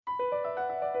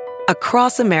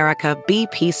Across America,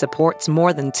 BP supports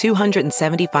more than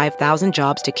 275,000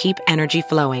 jobs to keep energy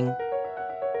flowing.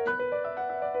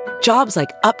 Jobs like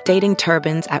updating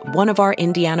turbines at one of our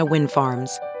Indiana wind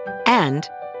farms and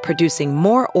producing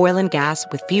more oil and gas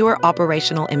with fewer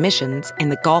operational emissions in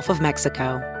the Gulf of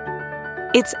Mexico.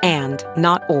 It's and,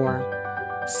 not or.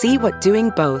 See what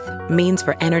doing both means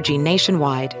for energy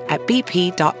nationwide at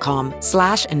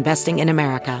bp.com/investing in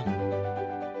America.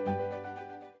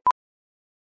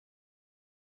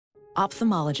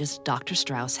 Ophthalmologist Dr.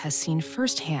 Strauss has seen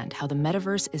firsthand how the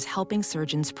metaverse is helping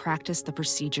surgeons practice the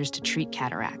procedures to treat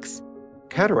cataracts.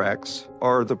 Cataracts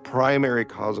are the primary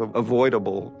cause of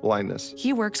avoidable blindness.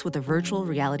 He works with a virtual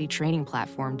reality training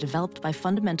platform developed by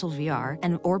Fundamental VR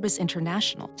and Orbis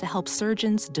International to help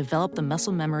surgeons develop the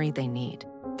muscle memory they need.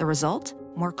 The result?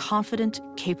 More confident,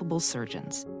 capable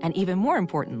surgeons. And even more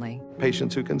importantly,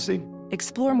 Patients who can see.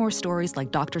 explore more stories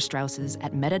like Dr. Strauss's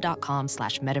at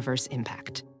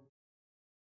meta.com/metaverseimpact.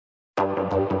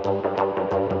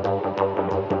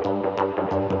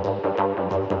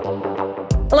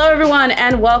 Hello, everyone,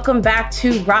 and welcome back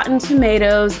to Rotten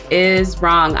Tomatoes is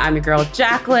Wrong. I'm your girl,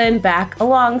 Jacqueline, back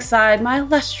alongside my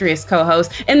illustrious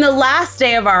co-host in the last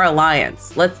day of our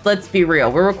alliance. Let's be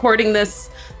real. We're recording this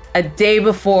a day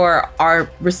before our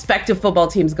respective football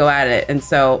teams go at it. And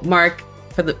so, Mark,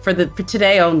 for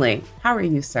today only, how are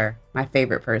you, sir? My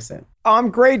favorite person.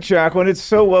 I'm great, Jacqueline. It's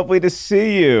so lovely to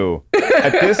see you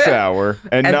at this hour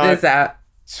and At not this hour.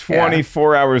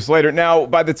 24 hours later. Now,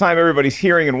 by the time everybody's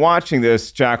hearing and watching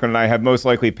this, Jacqueline and I have most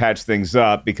likely patched things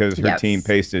up because her team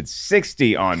pasted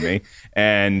 60 on me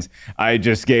and I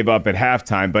just gave up at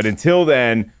halftime. But until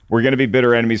then, we're going to be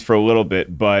bitter enemies for a little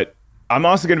bit. But I'm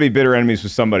also going to be bitter enemies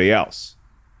with somebody else.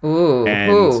 Ooh.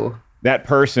 And that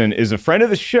person is a friend of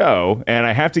the show, and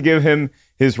I have to give him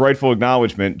his rightful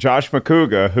acknowledgement, Josh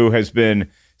Makuga, who has been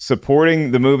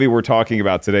supporting the movie we're talking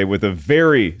about today with a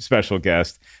very special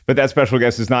guest. But that special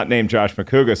guest is not named Josh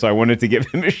Makuga, so I wanted to give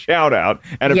him a shout out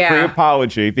and a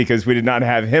pre-apology because we did not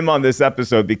have him on this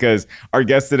episode because our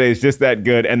guest today is just that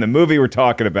good, and the movie we're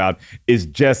talking about is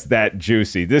just that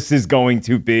juicy. This is going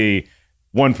to be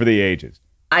one for the ages.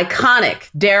 Iconic,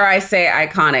 dare I say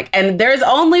iconic. And there's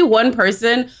only one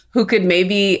person who could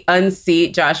maybe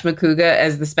unseat Josh Makuga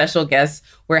as the special guest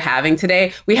we're having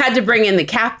today. We had to bring in the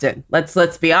captain.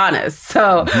 Let's be honest.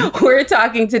 So we're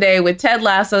talking today with Ted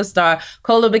Lasso star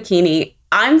Kola Bokinni.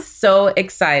 I'm so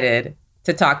excited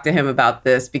to talk to him about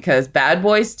this because Bad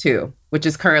Boys 2, which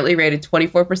is currently rated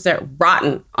 24%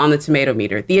 rotten on the tomato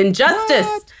meter. The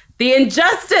Injustice,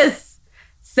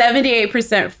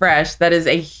 78% fresh. That is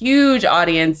a huge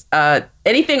audience.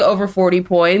 Anything over 40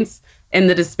 points in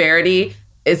the disparity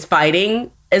is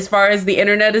fighting as far as the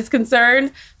internet is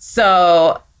concerned.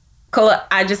 So, Kola,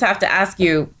 I just have to ask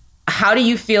you, how do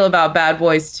you feel about Bad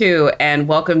Boys 2? And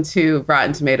welcome to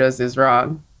Rotten Tomatoes is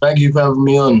Wrong. Thank you for having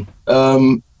me on.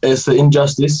 It's an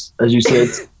injustice, as you said.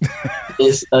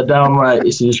 It's a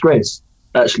disgrace,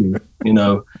 actually. You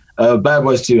know, Bad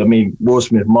Boys 2, I mean, Will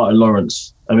Smith, Martin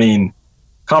Lawrence, I mean,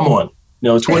 come on,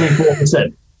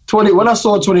 24%. When I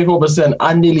saw 24%,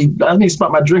 I nearly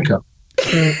smacked my drink up.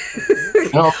 You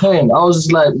know what I'm saying? I was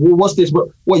just like, well, what's this?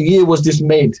 What year was this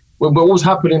made? What was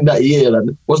happening that year?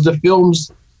 Like, was the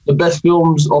best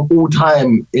films of all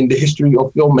time in the history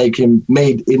of filmmaking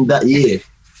made in that year?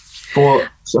 For a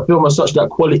film of such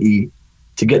that quality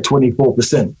to get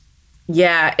 24%.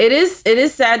 Yeah, it is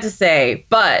sad to say,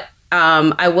 but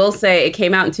I will say it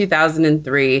came out in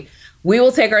 2003. We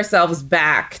will take ourselves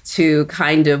back to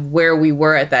kind of where we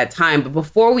were at that time. But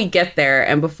before we get there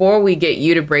and before we get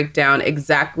you to break down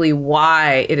exactly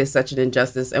why it is such an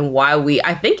injustice and why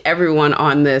I think everyone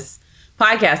on this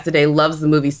podcast today loves the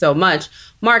movie so much,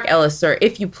 Mark Ellis, sir,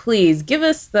 if you please give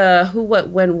us the who, what,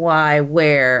 when, why,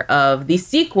 where of the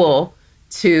sequel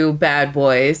to Bad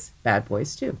Boys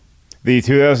 2. The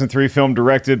 2003 film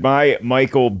directed by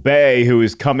Michael Bay, who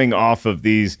is coming off of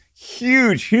these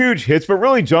huge hits, but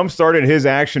really jump-started his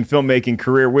action filmmaking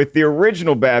career with the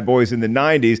original Bad Boys in the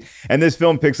 90s. And this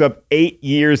film picks up 8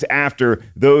 years after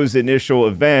those initial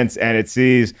events, and it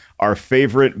sees our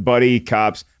favorite buddy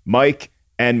cops, Mike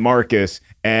and Marcus.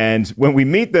 And when we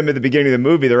meet them at the beginning of the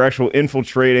movie, they're actually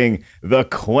infiltrating the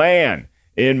Klan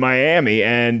in Miami,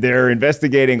 and they're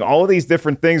investigating all of these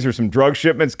different things. There's some drug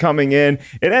shipments coming in.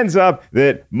 It ends up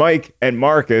that Mike and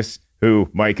Marcus, who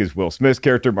Mike is Will Smith's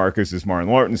character, Marcus is Martin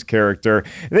Lawrence's character,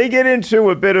 they get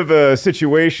into a bit of a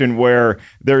situation where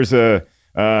there's a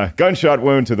gunshot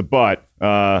wound to the butt.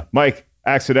 Mike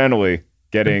accidentally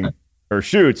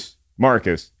shoots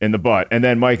Marcus in the butt. And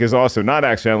then Mike is also not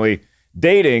accidentally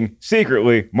dating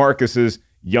secretly Marcus's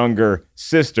younger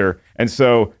sister. And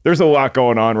so there's a lot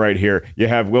going on right here. You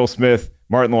have Will Smith,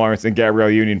 Martin Lawrence, and Gabrielle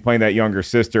Union playing that younger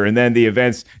sister. And then the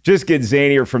events just get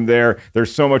zanier from there.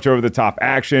 There's so much over-the-top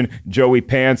action. Joey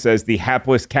Pants as the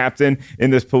hapless captain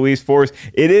in this police force.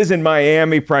 It is in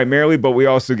Miami primarily, but we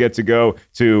also get to go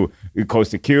to close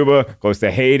to Cuba, close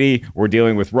to Haiti. We're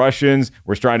dealing with Russians.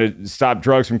 We're trying to stop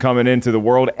drugs from coming into the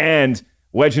world. And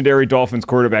legendary Dolphins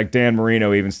quarterback Dan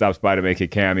Marino even stops by to make a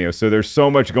cameo. So there's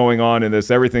so much going on in this.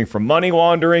 Everything from money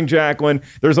laundering, Jacqueline.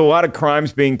 There's a lot of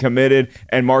crimes being committed,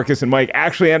 and Marcus and Mike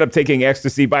actually end up taking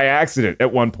ecstasy by accident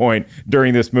at one point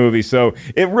during this movie. So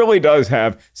it really does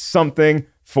have something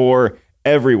for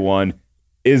everyone.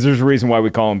 There's a reason why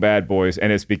we call them Bad Boys,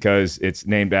 and it's because it's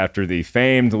named after the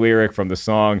famed lyric from the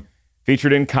song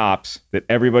featured in Cops that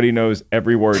everybody knows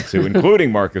every word to,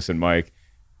 including Marcus and Mike.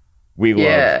 We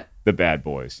love the Bad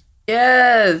Boys.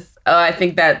 Yes. Oh, I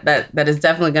think that is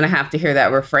definitely going to have to hear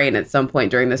that refrain at some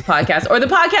point during this podcast, or the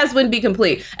podcast wouldn't be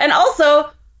complete. And also,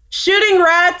 shooting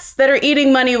rats that are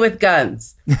eating money with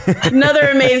guns. Another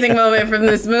amazing moment from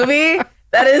this movie.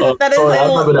 That is I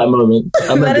remember that moment.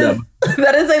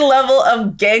 That is a level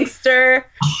of gangster.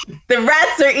 The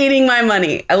rats are eating my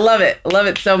money. I love it. I love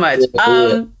it so much.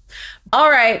 All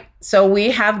right. So we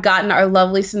have gotten our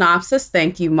lovely synopsis.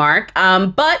 Thank you, Mark.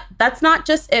 But that's not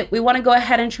just it. We want to go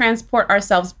ahead and transport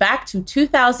ourselves back to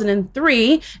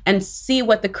 2003 and see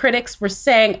what the critics were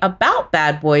saying about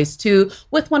Bad Boys 2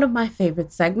 with one of my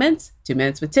favorite segments, 2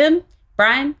 Minutes with Tim.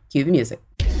 Brian, cue the music.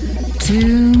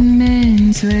 2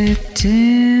 Minutes with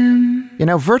Tim. You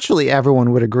know, virtually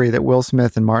everyone would agree that Will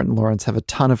Smith and Martin Lawrence have a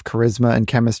ton of charisma and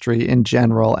chemistry in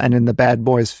general, and in the Bad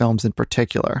Boys films in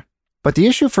particular. But the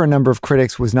issue for a number of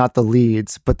critics was not the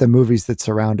leads, but the movies that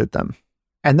surrounded them.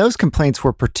 And those complaints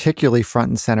were particularly front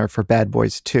and center for Bad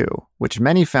Boys 2, which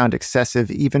many found excessive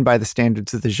even by the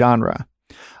standards of the genre.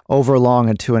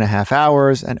 Overlong at 2.5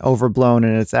 hours, and overblown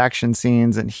in its action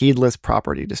scenes and heedless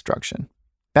property destruction.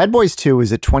 Bad Boys 2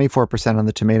 is at 24% on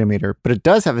the tomato meter, but it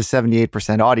does have a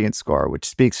 78% audience score, which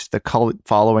speaks to the cult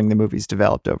following the movie's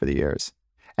developed over the years.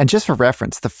 And just for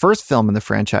reference, the first film in the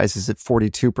franchise is at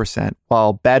 42%,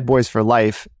 while Bad Boys for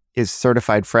Life is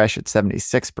certified fresh at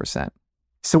 76%.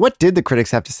 So what did the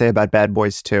critics have to say about Bad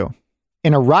Boys 2?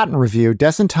 In a rotten review,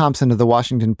 Desson Thompson of the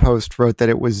Washington Post wrote that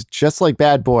it was just like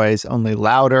Bad Boys, only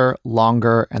louder,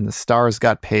 longer, and the stars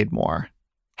got paid more.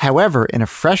 However, in a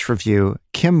fresh review,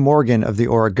 Kim Morgan of the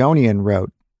Oregonian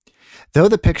wrote, though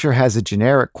the picture has a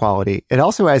generic quality, it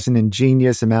also has an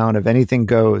ingenious amount of anything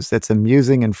goes that's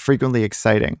amusing and frequently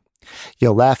exciting.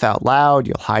 You'll laugh out loud,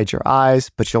 you'll hide your eyes,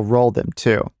 but you'll roll them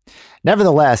too.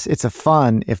 Nevertheless, it's a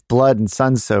fun, if blood and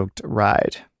sun-soaked,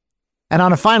 ride. And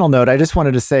on a final note, I just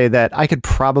wanted to say that I could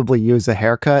probably use a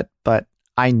haircut, but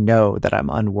I know that I'm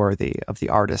unworthy of the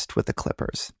artist with the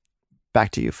clippers.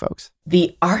 Back to you, folks.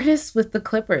 The artist with the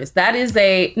clippers. That is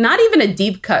not even a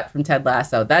deep cut from Ted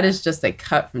Lasso. That is just a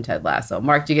cut from Ted Lasso.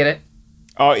 Mark, do you get it?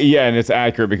 Oh, yeah, and it's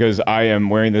accurate because I am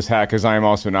wearing this hat because I am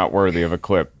also not worthy of a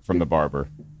clip from the barber.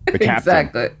 The captain.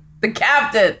 Exactly. The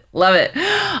captain. Love it.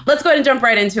 Let's go ahead and jump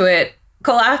right into it.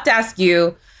 Kola, I have to ask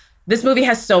you, this movie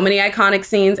has so many iconic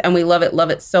scenes and we love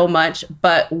it so much.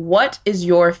 But what is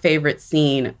your favorite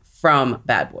scene from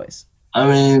Bad Boys? I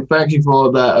mean, thank you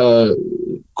for that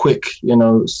quick,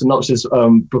 synopsis,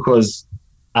 because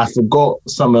I forgot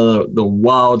some of the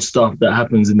wild stuff that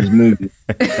happens in this movie.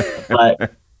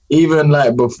 Even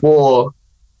before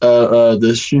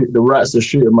the rats are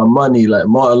shooting my money, like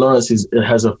Martin Lawrence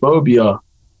has a phobia.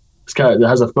 This character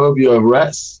has a phobia of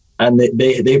rats, and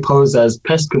they pose as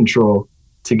pest control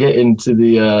to get into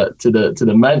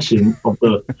the mansion of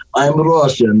the I'm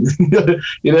Russian,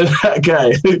 that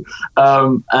guy,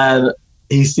 and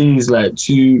he sees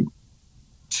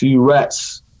two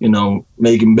rats,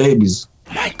 making babies.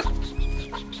 Michael,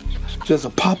 there's a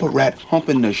papa rat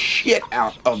humping the shit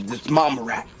out of this mama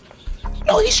rat.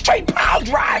 No, he's straight pile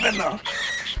driving her.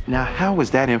 Now, how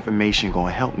is that information going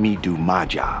to help me do my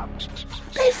job?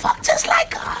 They fuck just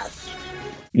like us.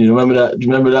 You remember that? Do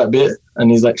you remember that bit? And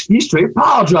he's like, he's straight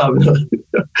pile driving her.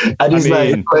 And he's got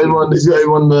him on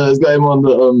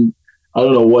the I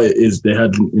don't know what it is they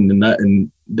had in the night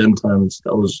in them times.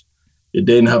 They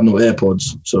didn't have no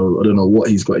AirPods, so I don't know what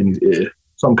he's got in his ear.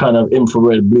 Some kind of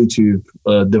infrared Bluetooth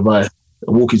device,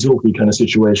 a walkie-talkie kind of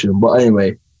situation. But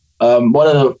anyway,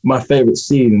 one of my favorite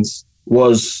scenes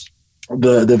was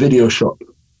the video shop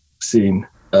scene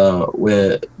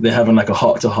where they're having a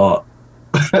heart-to-heart.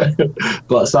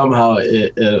 But somehow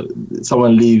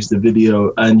someone leaves the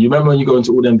video. And you remember when you go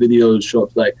into all them video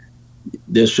shops,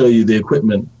 they'll show you the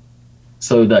equipment.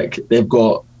 So they've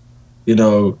got,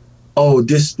 oh,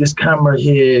 this camera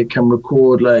here can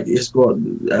record, like, it's got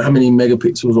how many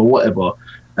megapixels or whatever.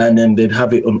 And then they'd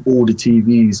have it on all the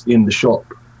TVs in the shop.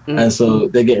 And so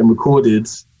they're getting recorded.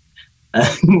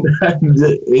 And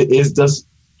it's just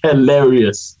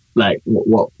hilarious, like,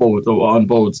 what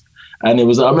unfolds. And it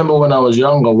was, I remember when I was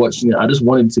younger watching it, I just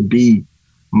wanted to be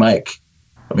Mike.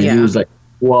 I mean, he was like,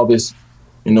 well, this,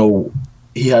 you know,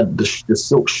 he had the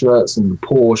silk shirts and the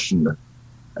Porsche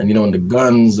and you know, and the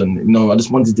guns, and you know, I just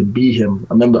wanted to be him.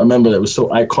 I remember that was so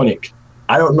iconic.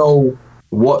 I don't know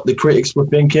what the critics were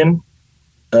thinking.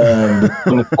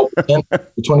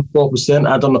 24%.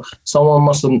 I don't know. Someone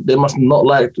must have not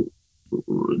liked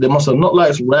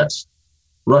rats,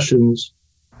 Russians,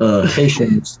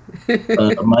 Haitians,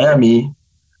 Miami.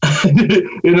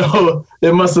 You know,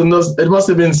 it must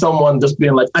have been someone just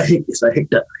being like, I hate this, I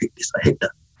hate that, I hate this, I hate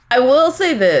that. I will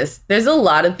say this. There's a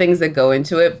lot of things that go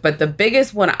into it, but the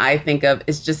biggest one I think of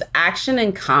is just action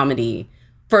and comedy.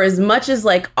 For as much as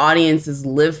like audiences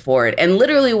live for it, and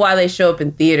literally why they show up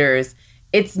in theaters,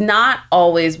 it's not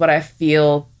always what I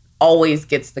feel always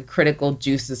gets the critical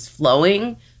juices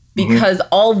flowing, because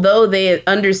although they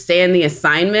understand the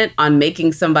assignment on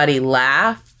making somebody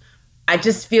laugh, I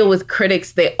just feel with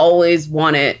critics, they always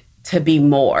want it to be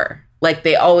more. Like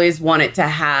they always want it to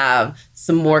have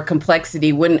some more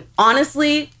complexity, when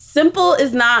honestly, simple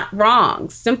is not wrong.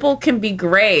 Simple can be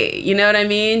great. You know what I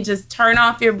mean? Just turn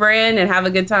off your brain and have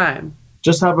a good time.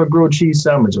 Just have a grilled cheese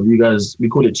sandwich, or you guys, we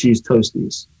call it cheese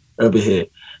toasties over here.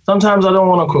 Sometimes I don't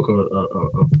want to cook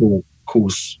a full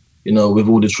course, you know, with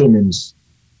all the trimmings.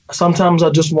 Sometimes I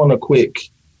just want a quick,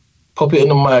 pop it in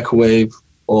the microwave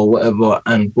or whatever,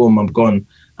 and boom, I'm gone.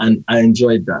 And I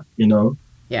enjoyed that, you know?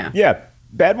 Yeah. Yeah.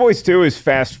 Bad Boys 2 is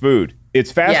fast food.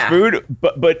 It's fast food,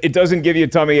 but it doesn't give you a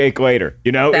tummy ache later.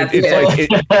 You know,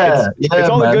 it's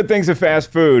all the good things of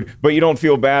fast food, but you don't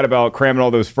feel bad about cramming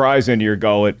all those fries into your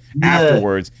gullet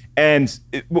afterwards. And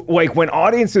like when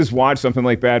audiences watch something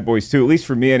like Bad Boys 2, at least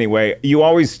for me anyway, you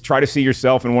always try to see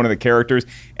yourself in one of the characters.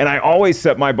 And I always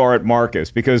set my bar at Marcus,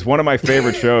 because one of my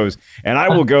favorite shows, and I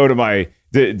will go to my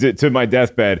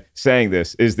deathbed saying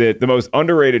this, is that the most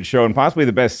underrated show and possibly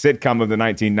the best sitcom of the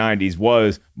 1990s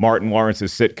was Martin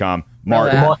Lawrence's sitcom,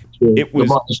 Martin. It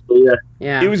was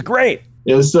it was great.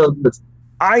 It was so good.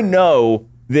 I know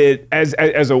that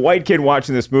as a white kid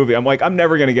watching this movie, I'm like, I'm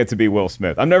never going to get to be Will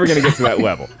Smith. I'm never going to get to that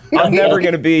level. I'm never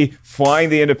going to be flying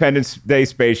the Independence Day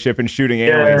spaceship and shooting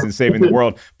aliens and saving the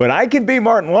world. But I could be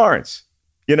Martin Lawrence.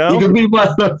 You know, you could be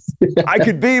Martin. I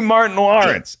could be Martin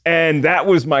Lawrence, and that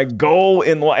was my goal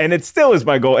and it still is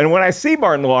my goal. And when I see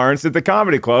Martin Lawrence at the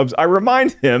comedy clubs, I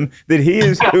remind him that he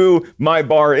is who my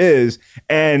bar is.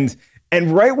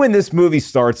 And right when this movie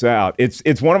starts out,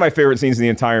 it's one of my favorite scenes in the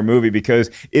entire movie, because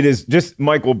it is just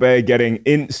Michael Bay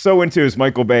getting so into his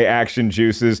Michael Bay action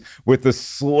juices with the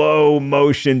slow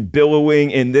motion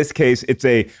billowing. In this case, it's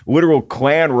a literal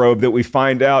Klan robe that we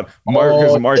find out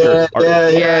Marcus and Marjorie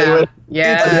are.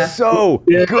 Yeah. It's so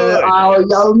good. I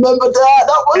remember that.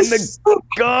 That was and the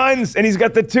guns, and he's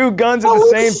got the two guns at the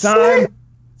same time.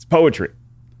 It's poetry.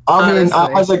 I mean,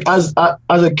 as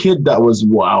a kid, that was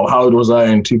wow. How old was I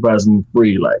in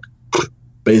 2003? Like,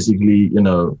 basically, you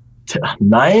know,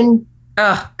 9.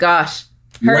 Oh gosh,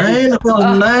 9. I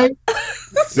was 9.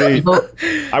 See,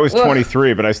 I was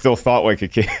 23, but I still thought like a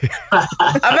kid.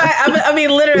 I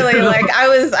mean, literally, like I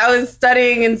was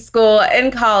studying in school,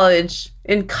 in college,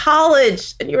 and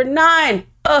you were 9.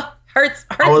 Oh, hurts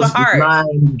I was my heart.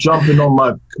 9, jumping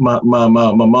on my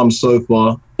mom's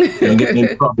sofa and getting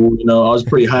in trouble. You know, I was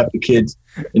pretty hyper kid.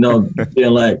 You know,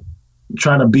 being like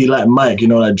trying to be like Mike. You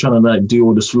know, like trying to like do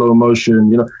all the slow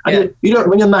motion. You know, you don't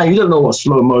when you're 9, you don't know what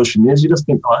slow motion is. You just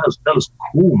think, oh, that was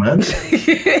cool, man.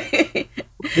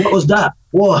 What was that?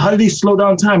 Whoa, how did he slow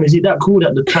down time? Is he that cool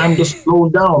that the time just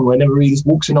slows down whenever he just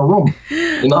walks in a room?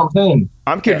 You know what I'm saying?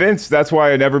 I'm convinced that's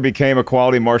why I never became a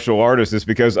quality martial artist, is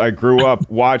because I grew up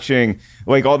watching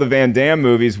like all the Van Damme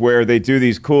movies where they do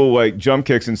these cool like jump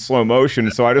kicks in slow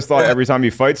motion. So I just thought every time you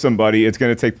fight somebody, it's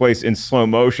going to take place in slow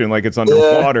motion, like it's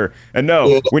underwater. And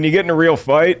when you get in a real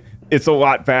fight, it's a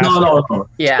lot faster. No.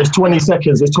 Yeah. It's 20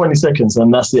 seconds. It's 20 seconds,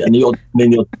 and that's it. And you're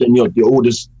all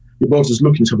just. You're both just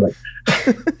looking at each other like.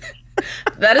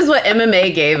 That is what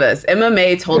MMA gave us.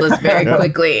 MMA told us very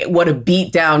quickly what a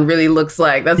beatdown really looks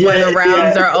like. That's why the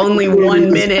rounds are only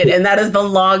 1 minute, and that is the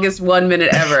longest 1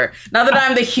 minute ever. Not that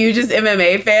I'm the hugest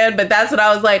MMA fan, but that's what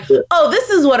I was like, oh,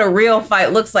 this is what a real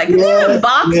fight looks like. Even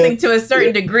boxing to a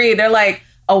certain degree, they're like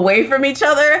away from each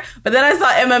other. But then I saw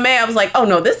MMA, I was like, oh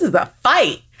no, this is a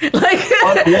fight. Like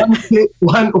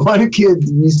one kid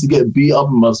used to get beat up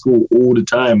in my school all the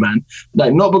time, man.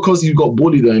 Like not because he got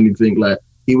bullied or anything. Like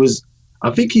he was, I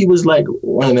think he was like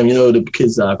one of them, you know, the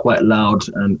kids that are quite loud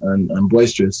and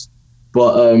boisterous.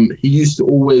 But he used to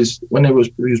always, when he was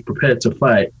prepared to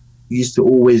fight, he used to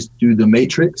always do the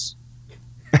Matrix.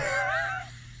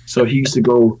 So he used to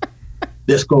go,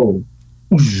 let's go.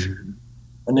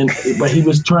 And then, but he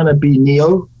was trying to be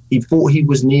Neo. He thought he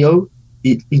was Neo.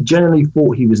 He generally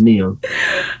thought he was Neo.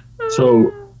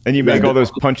 So. And you make all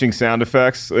those punching sound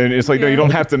effects, and it's like, no, you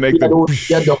don't have to make them.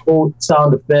 He had the whole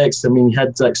sound effects. I mean, he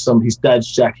had like his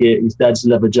dad's jacket, his dad's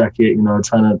leather jacket, you know,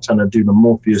 trying to do the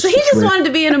Morpheus. So he just wanted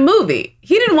to be in a movie.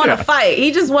 He didn't want to fight.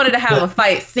 He just wanted to have a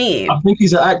fight scene. I think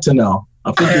he's an actor now.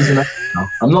 I'm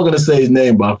not going to say his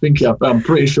name, but I'm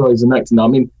pretty sure he's an actor now. I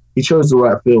mean, he chose the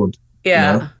right field.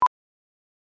 Yeah. You know?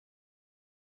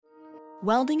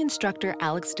 Welding instructor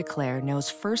Alex DeClaire knows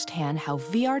firsthand how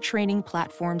VR training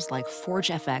platforms like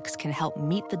ForgeFX can help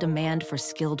meet the demand for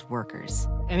skilled workers.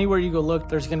 Anywhere you go look,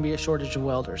 there's going to be a shortage of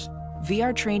welders.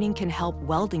 VR training can help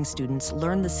welding students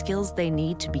learn the skills they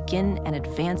need to begin and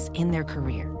advance in their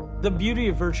career. The beauty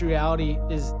of virtual reality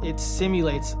is it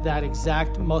simulates that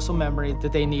exact muscle memory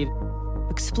that they need.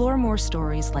 Explore more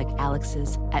stories like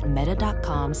Alex's at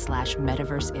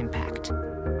meta.com/metaverseimpact.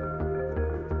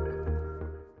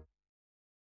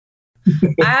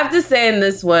 I have to say in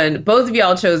this one, both of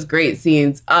y'all chose great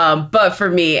scenes. But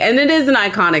for me, and it is an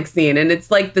iconic scene, and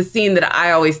it's like the scene that I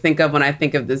always think of when I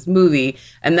think of this movie.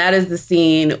 And that is the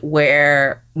scene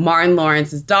where Martin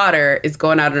Lawrence's daughter is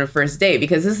going out on her first date,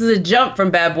 because this is a jump from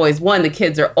Bad Boys 1. The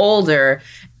kids are older,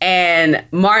 and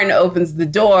Martin opens the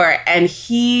door and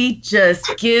he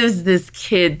just gives this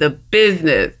kid the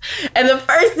business. And the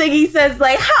first thing he says,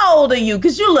 like, how old are you?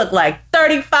 Because you look like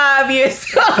 35 years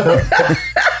old.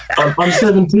 I'm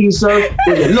 17, sir.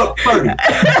 You look 30. And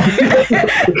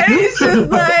he's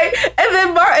just like,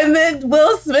 and then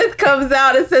Will Smith comes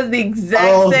out and says the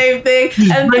exact same thing.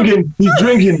 He's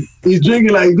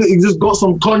drinking like he just got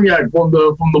some cognac from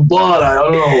the bar. Like, I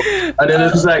don't know. And then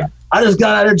it's just like, I just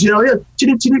got out of jail. Yeah,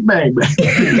 chitty bang.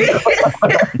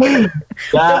 The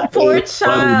poor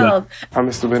child. I'm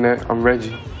Mr. Bennett. I'm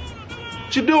Reggie.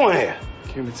 What you doing here?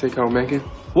 Came to take out Megan.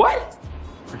 What?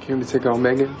 I came to take out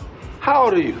Megan. How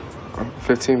old are you? I'm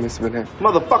 15, Mr. Bennett.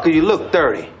 Motherfucker, you look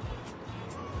 30.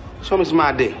 Show me some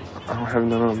ID. I don't have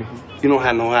none on me. You don't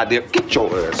have no idea. Get your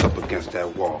ass up against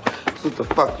that wall. What the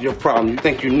fuck's your problem? You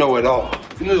think you know it all.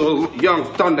 You little young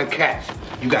Thundercats.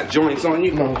 You got joints on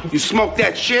you? No. You smoke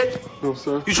that shit? No,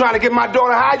 sir. You trying to get my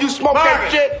daughter high? You smoke that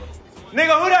shit?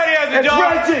 Nigga, who that is, It's dog?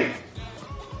 Reggie.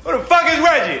 Who the fuck is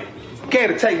Reggie? Came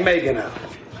to take Megan out.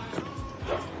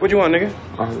 What you want, nigga?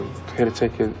 I'm here to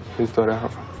take his daughter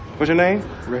out. What's your name?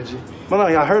 Reggie. Well,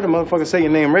 I heard a motherfucker say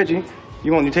your name, Reggie.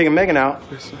 You taking Megan out?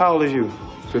 Yes, sir. How old is you?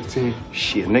 15.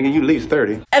 Shit, nigga, you at least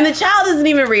 30. And the child doesn't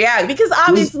even react, because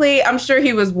obviously I'm sure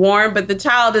he was warned, but the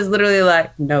child is literally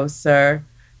like, no, sir.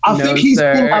 I think he's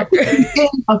in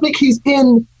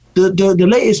the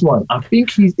latest one. I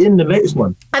think he's in the latest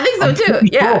one. I think so too.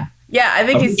 Yeah. Yeah, I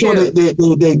think he's sure too.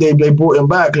 They brought him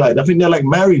back. Like, I think they're like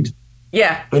married.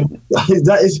 Yeah. And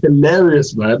that is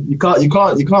hilarious, man. You can't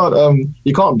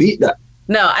beat that.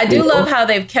 No, I do love how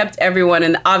they've kept everyone,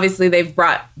 and obviously they've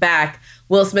brought back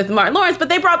Will Smith and Martin Lawrence, but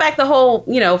they brought back the whole,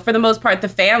 for the most part, the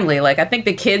family. Like, I think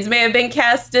the kids may have been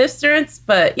cast different,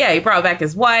 but yeah, he brought back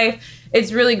his wife.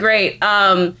 It's really great.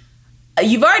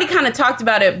 You've already kind of talked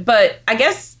about it, but I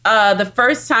guess the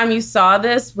first time you saw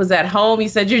this was at home. You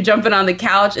said you're jumping on the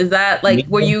couch. Is that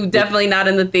were you definitely not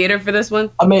in the theater for this one?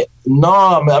 I mean, no.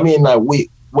 I mean, like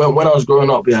when I was growing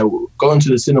up, yeah, going to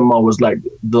the cinema was like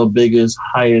the biggest,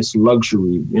 highest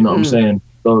luxury. You know what I'm saying?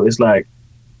 So it's like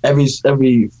every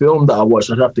film that I watched,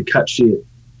 I'd have to catch it.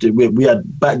 We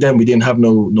had back then we didn't have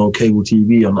no cable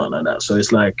TV or nothing like that. So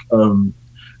it's like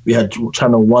we had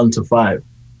channel 1 to 5.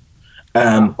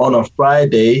 And on a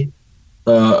Friday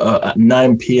at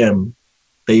 9 p.m.,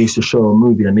 they used to show a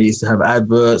movie, and they used to have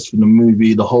adverts for the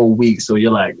movie the whole week. So you're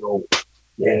like, oh,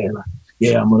 yeah,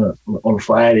 I'm gonna on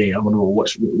Friday, I'm gonna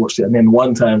watch it. And then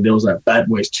one time there was like Bad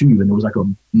Boys 2, and it was like a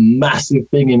massive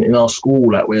thing in our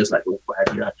school, like where it's like, oh,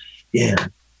 Friday,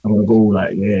 I'm gonna go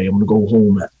I'm gonna go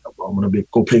home. I'm gonna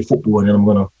go play football, and then I'm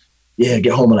gonna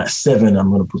get home at 7.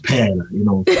 I'm gonna prepare,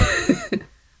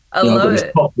 I love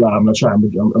it. Top, I'm gonna try. I'm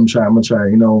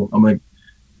gonna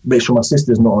make sure my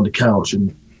sister's not on the couch,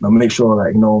 and I make sure,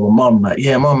 my mom,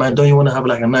 mom, man, don't you want to have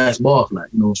a nice bath,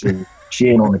 so she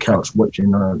ain't on the couch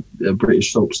watching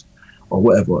British soaps or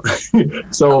whatever.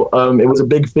 So it was a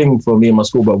big thing for me in my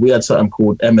school, but we had something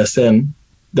called MSN.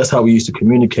 That's how we used to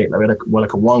communicate. We had a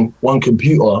one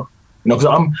computer, because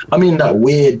I'm in that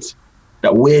weird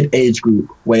age group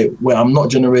where I'm not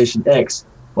Generation X,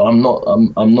 but I'm not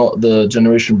the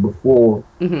generation before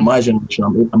my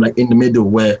generation. I'm like in the middle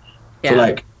where for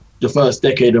like the first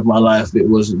decade of my life, there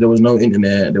was no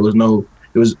internet, it was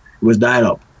dial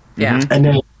up. Yeah.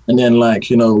 And then like,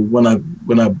 you know, when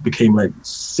I became like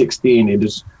 16,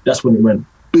 that's when it went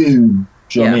boom.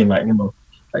 Do you know what I mean? Like, you know,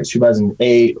 like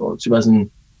 2008 or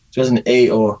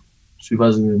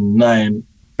 2009.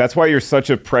 That's why you're such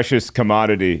a precious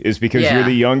commodity, is because you're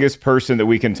the youngest person that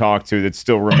we can talk to that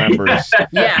still remembers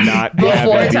not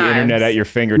having the internet at your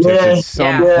fingertips at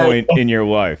some point in your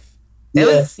life. It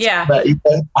was, But,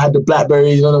 I had the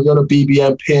BlackBerry, you know, the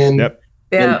BBM pin. Yep.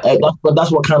 Yeah. And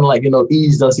that's what kind of like, you know,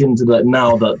 eased us into the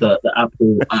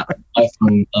Apple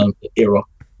iPhone era.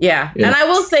 Yeah. And I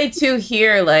will say too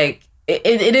here, like,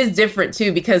 it is different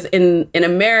too, because in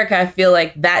America, I feel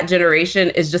like that generation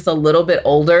is just a little bit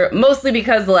older, mostly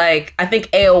because like, I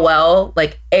think AOL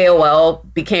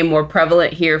became more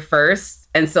prevalent here first.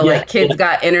 And so like kids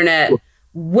got internet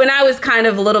when I was kind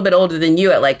of a little bit older than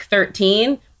you at like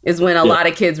 13 is when a lot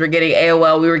of kids were getting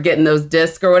AOL. We were getting those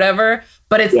discs or whatever,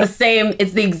 but it's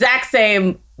it's the exact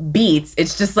same beats.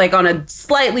 It's just like on a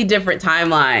slightly different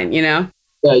timeline, you know?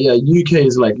 Yeah. UK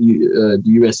is like the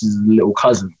US's little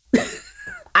cousin.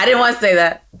 I didn't want to say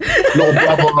that. Little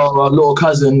brother or little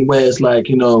cousin, where it's like,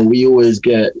 you know, you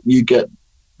get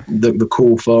the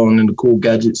cool phone and the cool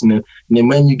gadgets, and then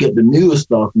when you get the newer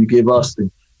stuff, you give us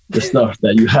the stuff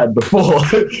that you had before.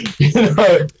 You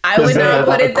know? I would not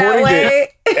put it that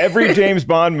way. Every James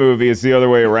Bond movie is the other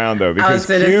way around, though, because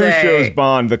Q shows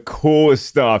Bond the coolest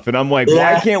stuff, and I'm like,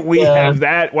 why can't we have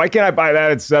that? Why can't I buy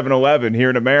that at 7-Eleven here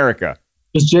in America?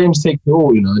 Because James takes it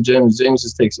all, you know. James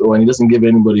just takes it all, and he doesn't give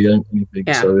anybody anything.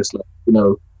 Yeah. So it's like, you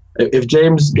know, if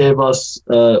James gave us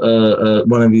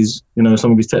one of these, you know,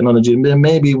 some of his technology, then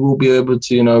maybe we'll be able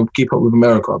to, you know, keep up with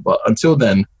America. But until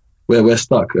then, we're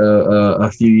stuck a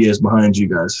few years behind you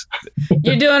guys.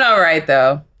 You're doing all right,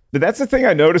 though. But that's the thing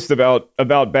I noticed about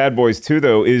Bad Boys 2,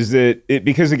 though, is that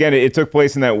because again, it took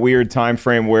place in that weird time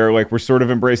frame where like we're sort of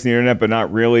embracing the internet, but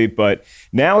not really. But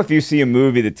now if you see a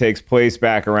movie that takes place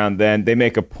back around then, they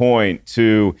make a point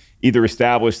to either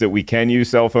establish that we can use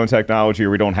cell phone technology or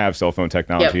we don't have cell phone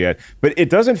technology yet. But it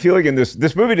doesn't feel like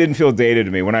this movie didn't feel dated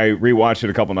to me when I rewatched it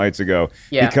a couple nights ago.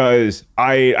 Yeah. Because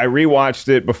I rewatched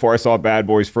it before I saw Bad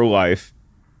Boys for Life,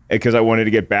 because I wanted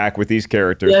to get back with these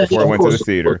characters before I went to the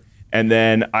theater. And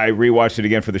then I rewatched it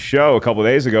again for the show a couple of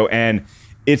days ago, and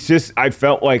it's just, I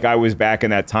felt like I was back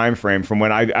in that time frame from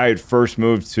when I had first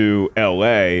moved to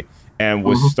LA and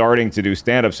was starting to do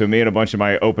stand-up. So me and a bunch of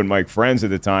my open mic friends at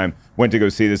the time went to go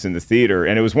see this in the theater,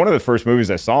 and it was one of the first movies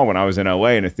I saw when I was in LA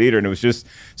in a theater, and it was just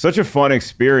such a fun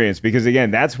experience because, again,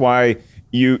 that's why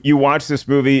you watch this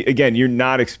movie, again, you're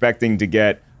not expecting to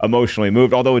get emotionally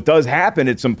moved, although it does happen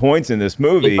at some points in this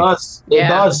movie. It does.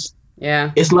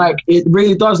 Yeah. It's like, it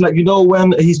really does. Like, you know,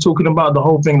 when he's talking about the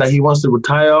whole thing that he wants to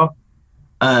retire,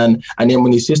 and then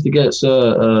when his sister gets,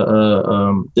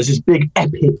 there's this big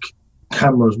epic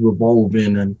cameras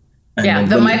revolving and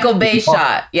the Michael Bay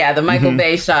shot. Yeah, the Michael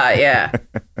Bay shot, yeah.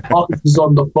 Marcus is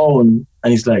on the phone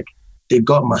and he's like, they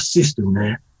got my sister,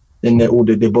 man. Then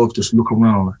they both just look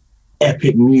around, like,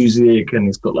 epic music, and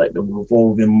it's got like the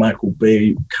revolving Michael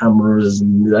Bay cameras,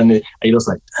 and you're just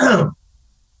like, damn,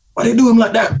 why they do him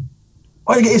like that?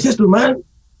 Why you get your sister, man?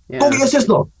 Yeah. Go get your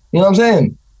sister. You know what I'm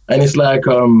saying? And it's like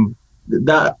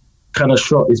that kind of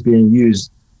shot is being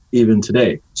used even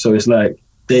today. So it's like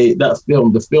the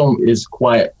film is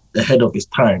quite ahead of its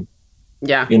time.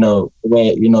 Yeah. You know,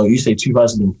 where, you know, you say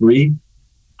 2003,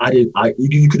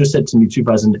 you could have said to me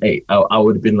 2008. I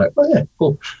would have been like, oh yeah,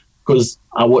 cool. Because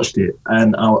I watched it,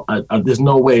 and I there's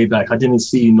no way, like, I didn't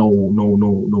see no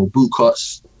boot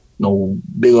cuts, no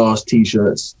big ass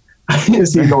t-shirts. I didn't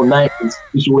see no 90s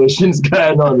situations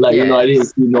going on. Like, you know, I didn't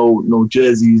see no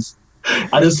jerseys.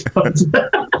 I just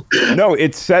no,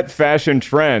 it set fashion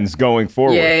trends going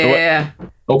forward. Yeah.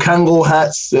 No Kangol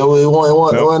hats. There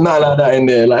was not like that in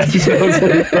there. Like,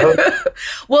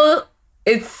 well,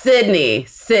 it's Sydney.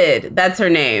 Sid, that's her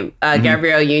name.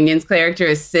 Gabrielle Union's character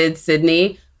is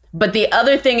Sydney. But the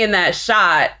other thing in that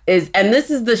shot is, and this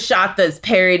is the shot that's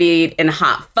parodied in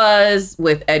Hot Fuzz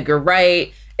with Edgar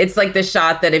Wright. It's like the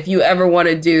shot that if you ever want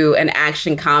to do an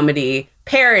action comedy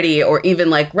parody or even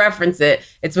like reference it,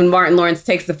 it's when Martin Lawrence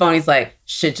takes the phone. He's like,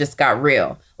 shit just got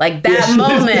real. Like that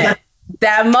moment.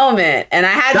 And I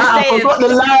had to say I forgot the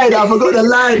line. That was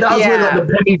when like,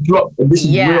 the penny dropped. And this is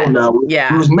real now. Yeah.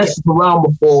 He was messing around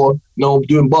before, you know,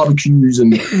 doing barbecues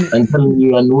and telling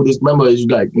you and all this. Remember, it's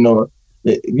like, you know,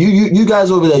 You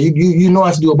guys over there, you know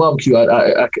how to do a barbecue.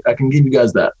 I can give you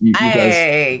guys that. You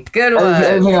Hey, guys, good one.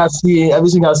 Everything I've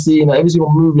seen, every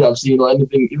single movie I've seen, or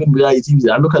anything, even reality TV,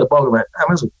 I look at the barbecue, man,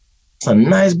 it's a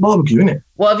nice barbecue, isn't it?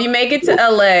 Well, if you make it to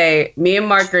LA, me and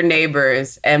Mark are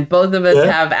neighbors, and both of us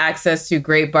have access to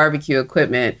great barbecue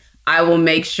equipment. I will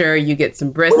make sure you get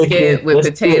some brisket with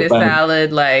potato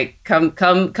salad. Like,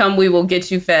 come, we will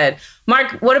get you fed.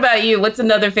 Mark, what about you? What's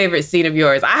another favorite scene of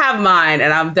yours? I have mine,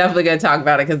 and I'm definitely going to talk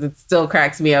about it because it still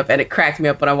cracks me up, and it cracked me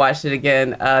up when I watched it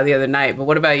again the other night. But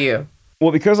what about you?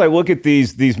 Well, because I look at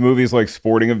these movies like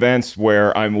sporting events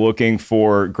where I'm looking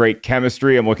for great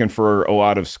chemistry, I'm looking for a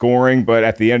lot of scoring, but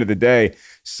at the end of the day,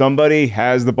 somebody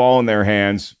has the ball in their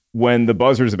hands when the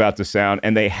buzzer's about to sound,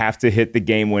 and they have to hit the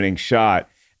game-winning shot.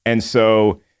 And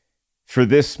so for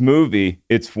this movie,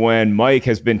 it's when Mike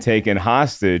has been taken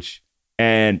hostage,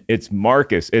 and it's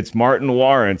Martin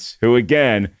Lawrence, who,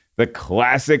 again, the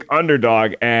classic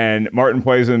underdog, and Martin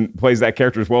plays that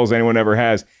character as well as anyone ever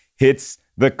has, hits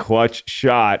the clutch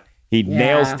shot. He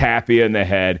nails Tapia in the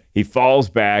head. He falls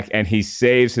back and he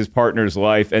saves his partner's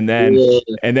life. And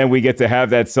then we get to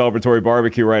have that celebratory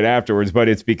barbecue right afterwards. But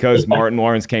it's because Martin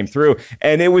Lawrence came through.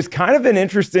 And it was kind of an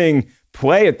interesting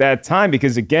play at that time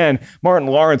because, again, Martin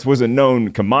Lawrence was a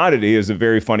known commodity as a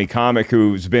very funny comic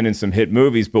who's been in some hit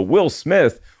movies. But Will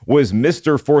Smith was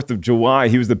Mr. 4th of July.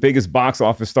 He was the biggest box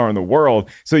office star in the world.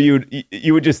 So you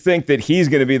would just think that he's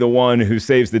going to be the one who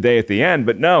saves the day at the end.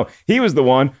 But no, he was the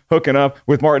one hooking up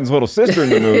with Martin's little sister in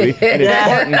the movie. And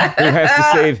it's Martin who has to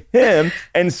save him.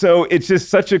 And so it's just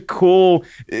such a cool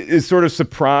sort of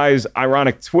surprise,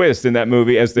 ironic twist in that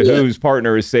movie as to whose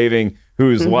partner is saving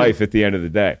whose life at the end of the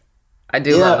day. I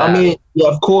do love that. I mean,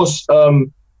 of course,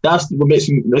 that's what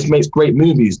makes great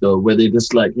movies, though, where they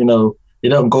just like, they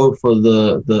don't go for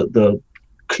the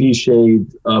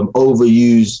cliched,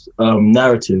 overused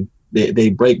narrative. They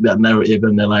break that narrative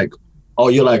and they're like, oh,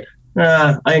 you're like,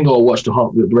 I ain't gonna watch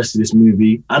the rest of this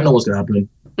movie. I know what's gonna happen.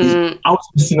 I was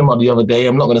in the cinema the other day.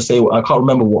 I'm not gonna say I can't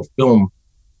remember what film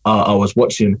I was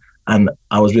watching, and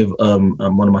I was with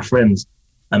one of my friends.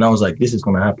 And I was like, this is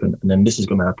going to happen. And then this is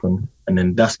going to happen. And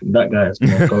then that guy is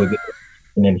going to go again.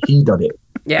 And then he did it.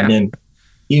 Yeah. And then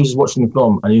he was watching the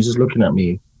film and he was just looking at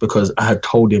me because I had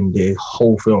told him the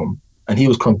whole film. And he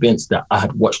was convinced that I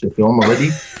had watched the film already.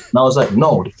 And I was like,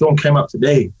 no, the film came out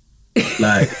today.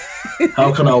 Like,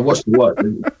 how can I watch the what?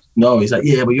 No, he's like,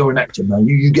 yeah, but you're an actor, man.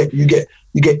 You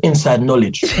get inside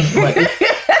knowledge. I'm like,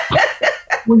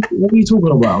 what are you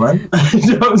talking about, man?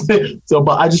 You know what I'm saying? So,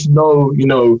 but I just know,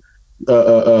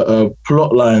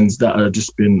 plot lines that have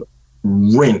just been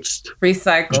rinsed,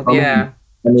 recycled,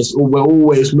 and we're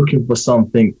always looking for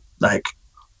something like,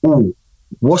 oh,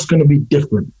 what's going to be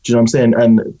different? Do you know what I'm saying?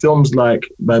 And films like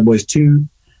Bad Boys 2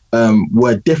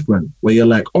 were different, where you're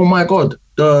like, oh my god,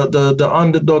 the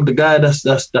underdog, the guy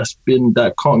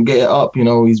that can't get it up,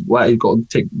 he's white, he's got to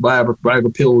take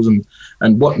Viagra pills and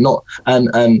whatnot,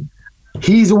 and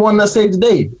he's the one that saved the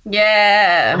day.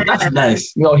 Yeah. And that's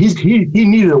nice. He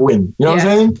needed a win. You know what I'm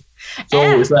saying? So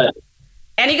it's like...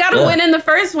 And he got a win in the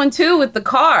first one, too, with the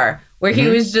car, where he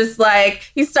was just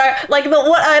like... I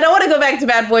don't want to go back to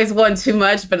Bad Boys 1 too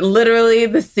much, but literally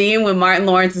the scene when Martin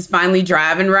Lawrence is finally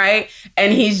driving right,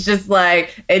 and he's just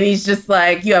like,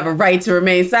 you have a right to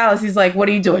remain silent. He's like, what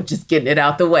are you doing? Just getting it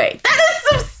out the way. That is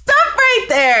some stuff right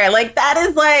there. Like, that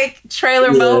is like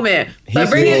trailer moment. He's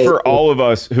for all of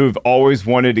us who've always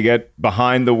wanted to get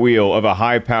behind the wheel of a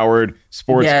high-powered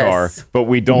sports car, but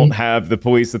we don't have the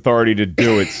police authority to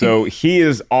do it. So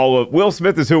Will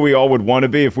Smith is who we all would want to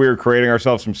be if we were creating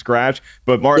ourselves from scratch,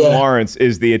 but Martin Lawrence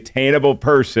is the attainable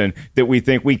person that we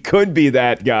think we could be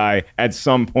that guy at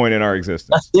some point in our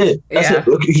existence. That's it.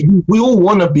 Look, we all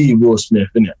want to be Will Smith,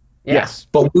 innit? Yes.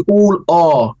 But we all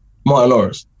are Martin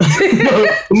Lawrence. In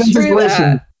this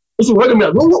situation, wait a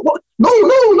minute. What? No,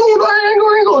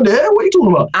 I ain't going there. What are you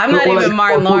talking about? I'm not even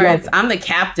Martin Lawrence. I'm the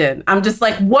captain. I'm just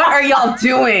like, what are y'all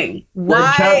doing?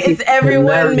 Why is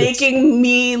everyone making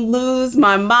me lose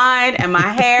my mind and my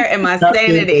hair and my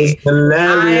sanity?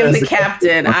 I am the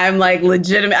captain. I'm like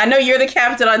legitimate. I know you're the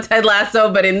captain on Ted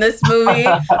Lasso, but in this movie,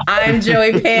 I'm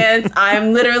Joey Pants.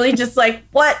 I'm literally just like,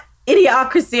 what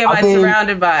idiocracy am I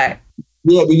surrounded by?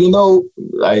 Yeah, but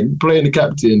like playing the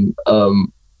captain,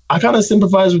 I kind of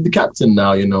sympathize with the captain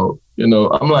now,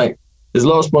 I'm like, there's a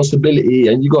lot of responsibility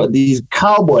and you got these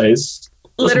cowboys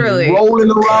literally rolling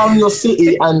around your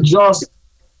city and just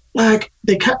like,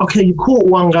 you caught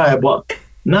one guy, but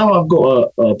now I've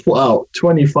got to put out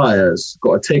 20 fires,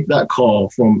 got to take that car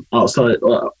from outside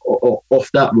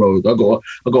off that road. I got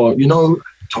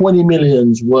 20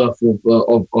 millions worth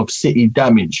of city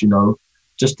damage,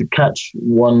 just to catch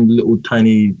one little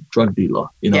tiny drug dealer,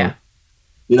 you know. Yeah.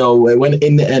 You know, when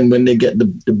in the end, when they get the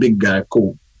big guy,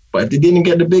 cool. But if they didn't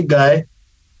get the big guy,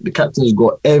 the captain's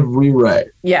got every right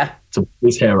to pull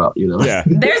his hair out, you know. Yeah.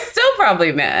 They're still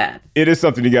probably mad. It is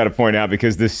something you got to point out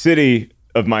because the city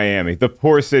of Miami, the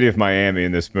poor city of Miami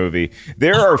in this movie,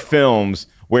 there are films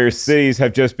where cities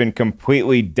have just been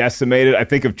completely decimated. I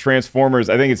think of Transformers.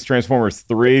 I think it's Transformers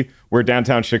 3, where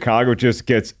downtown Chicago just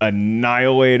gets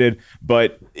annihilated.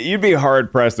 But you'd be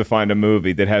hard-pressed to find a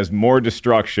movie that has more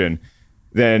destruction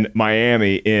than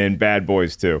Miami in Bad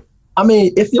Boys 2. I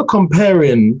mean, if you're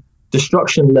comparing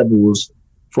destruction levels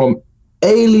from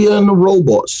alien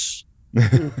robots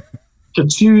to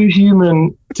 2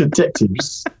 human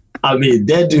detectives, I mean,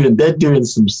 they're doing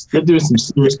some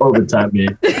serious overtime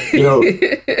here. You know,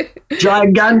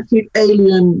 gigantic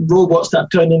alien robots that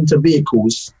turn into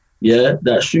vehicles,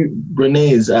 that shoot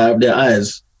grenades out of their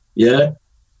eyes,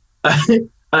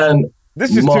 and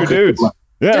this is 2 dudes,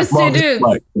 just 2 dudes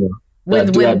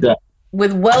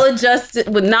with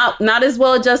well-adjusted, with not as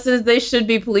well-adjusted as they should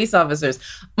be police officers.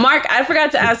 Mark, I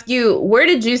forgot to ask you, where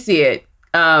did you see it?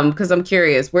 Because I'm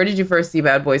curious, where did you first see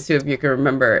Bad Boys 2, if you can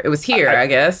remember? It was here, I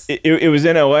guess. It was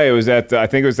in LA. It was at I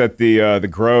think it was at the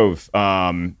Grove,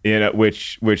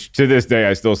 which to this day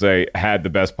I still say had the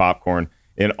best popcorn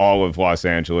in all of Los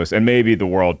Angeles and maybe the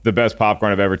world. The best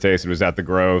popcorn I've ever tasted was at the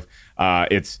Grove.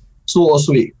 It's so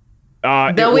sweet.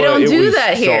 No, we don't do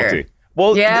that here. Salty.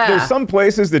 Well, there's some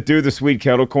places that do the sweet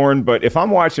kettle corn, but if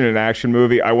I'm watching an action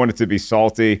movie, I want it to be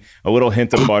salty, a little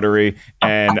hint of buttery,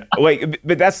 and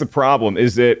but that's the problem,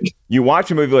 is that you watch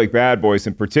a movie like Bad Boys,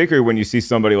 and particularly when you see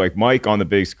somebody like Mike on the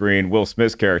big screen, Will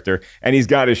Smith's character, and he's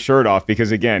got his shirt off,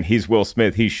 because again, he's Will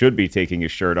Smith, he should be taking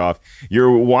his shirt off.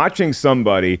 You're watching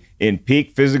somebody in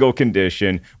peak physical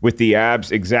condition with the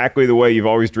abs exactly the way you've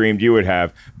always dreamed you would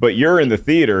have, but you're in the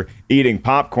theater eating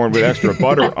popcorn with extra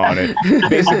butter on it,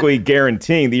 basically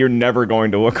guaranteeing that you're never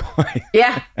going to look like.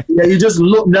 Yeah, you just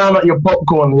look down at your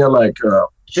popcorn and you're like,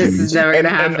 this is never gonna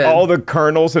happen. And all the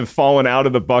kernels have fallen out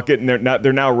of the bucket, and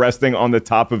they're now resting on the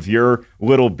top of your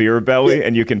little beer belly,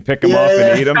 and you can pick them up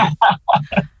and eat them.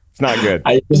 It's not good.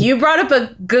 You brought up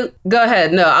a good. Go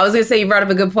ahead. No, I was gonna say you brought up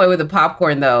a good point with the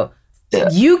popcorn, though. Yeah.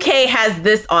 UK has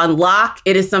this on lock.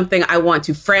 It is something I want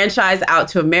to franchise out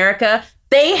to America.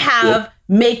 They have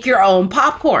make your own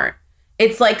popcorn.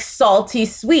 It's like salty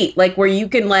sweet, like where you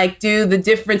can like do the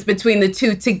difference between the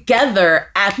two together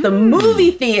at the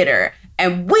movie theater.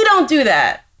 And we don't do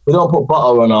that. We don't put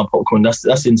butter on our popcorn.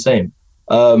 That's insane.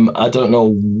 I don't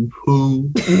know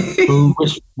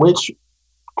which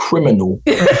criminal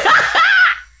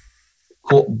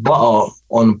put butter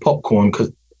on popcorn,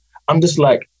 because I'm just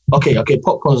like, okay,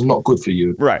 popcorn's not good for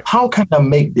you. Right. How can I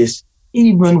make this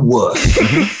even worse?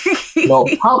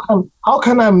 How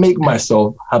can I make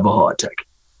myself have a heart attack?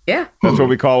 Yeah. That's what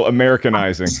we call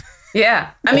Americanizing.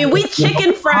 Yeah. I mean, we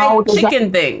chicken fry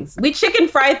things. We chicken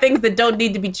fry things that don't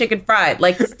need to be chicken fried,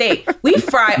 like steak. We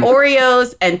fry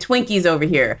Oreos and Twinkies over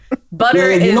here. Butter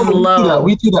is low.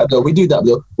 We do that though.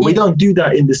 But we don't do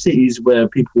that in the cities where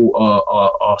people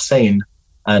are sane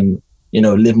and,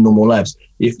 live normal lives.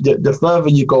 If the further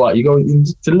you go out, you go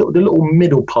into the little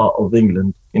middle part of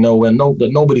England, where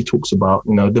nobody talks about,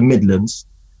 the Midlands.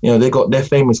 They're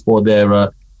famous for their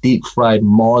deep fried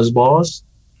Mars bars.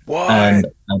 What? And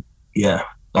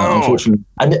unfortunately,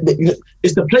 and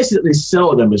it's the places that they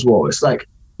sell them as well. It's like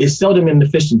they sell them in the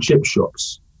fish and chip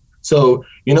shops. So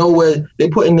where they're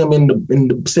putting them in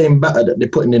the same batter that they're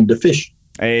putting in the fish.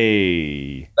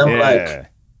 Hey, I'm like,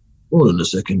 hold on a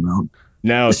second, man.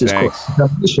 No, this is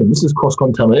cross-contamination. This is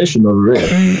cross-contamination over here.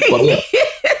 But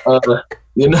I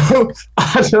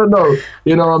don't know.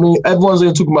 I mean, everyone's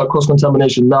only talking about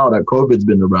cross-contamination now that COVID's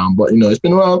been around, but it's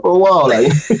been around for a while.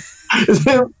 Like,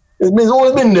 it's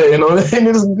always been there. It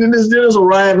just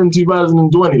arrived in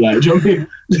 2020. Like, do you know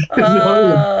what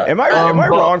I mean? Am I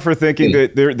wrong for thinking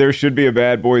that there should be a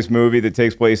Bad Boys movie that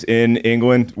takes place in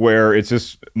England where it's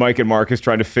just Mike and Marcus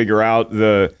trying to figure out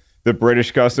the British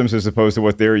customs as opposed to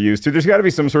what they're used to? There's got to be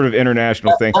some sort of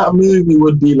international thing. That movie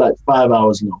would be like 5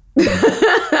 hours long.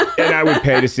 And I would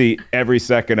pay to see every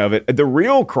second of it. The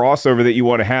real crossover that you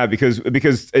want to have, because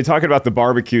talking about the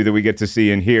barbecue that we get to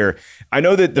see in here, I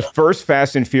know that the first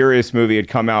Fast and Furious movie had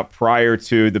come out prior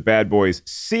to the Bad Boys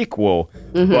sequel,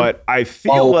 but I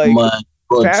feel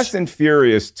Fast and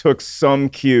Furious took some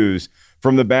cues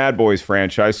from the Bad Boys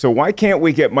franchise. So why can't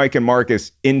we get Mike and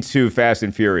Marcus into Fast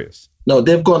and Furious? No,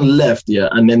 they've gone left,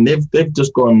 and then they've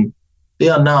just gone. They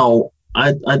are now.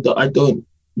 I don't.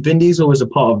 Vin Diesel is a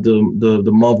part of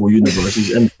the Marvel universe.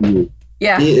 He's MCU.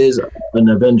 Yeah. He is an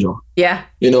Avenger. Yeah.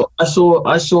 You know, I saw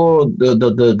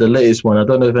the latest one. I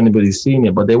don't know if anybody's seen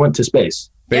it, but they went to space.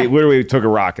 They literally took a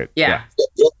rocket. Yeah.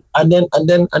 And then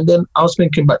I was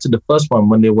thinking back to the first one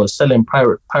when they were selling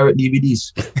pirate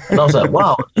DVDs, and I was like,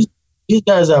 wow, these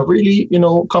guys are really, you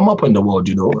know, come up in the world.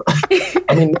 You know,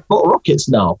 I mean, they've got rockets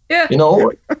now. Yeah. You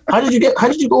know, how did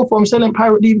you go from selling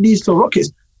pirate DVDs to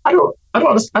rockets? I'm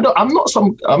not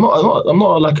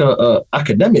like a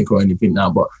academic or anything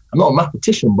now, but I'm not a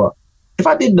mathematician. But if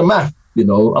I did the math, you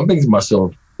know, I'm thinking to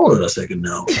myself, hold on a second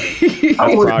now.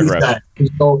 How old are these guys? You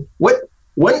know,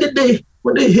 when did they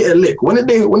hit a lick? When did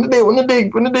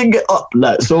they get up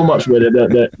like so much where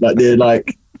they're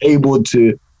like able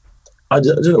to? I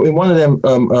just, in one of them,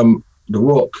 The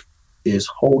Rock is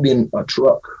holding a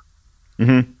truck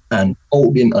and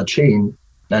holding a chain.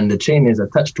 And the chain is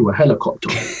attached to a helicopter.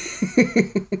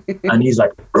 And he's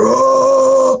like,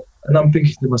 oh! And I'm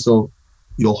thinking to myself,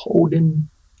 you're holding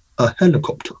a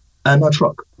helicopter and a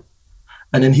truck.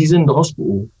 And then he's in the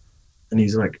hospital and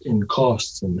he's like in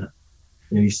casts and that.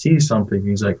 And he sees something.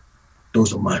 He's like,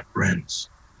 those are my friends.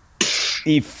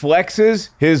 He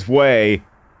flexes his way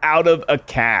out of a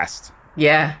cast.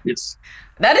 Yeah. Yes.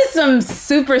 That is some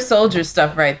super soldier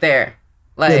stuff right there.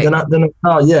 Like, then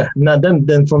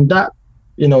from that,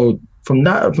 you know, from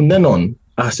then on,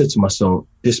 I said to myself,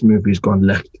 this movie's gone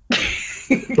left.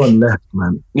 Gone left,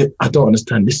 man. I don't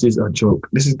understand. This is a joke.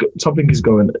 Something is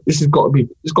going. It's got to be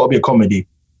a comedy.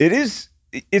 It is.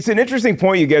 It's an interesting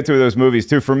point you get to with those movies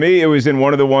too. For me, it was in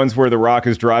one of the ones where The Rock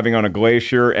is driving on a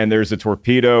glacier and there's a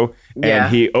torpedo and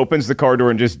he opens the car door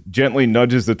and just gently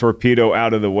nudges the torpedo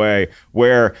out of the way.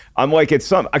 Where I'm like,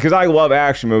 because I love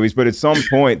action movies, but at some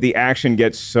point the action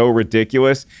gets so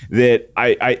ridiculous that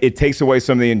it takes away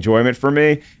some of the enjoyment for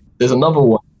me. There's another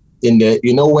one in there.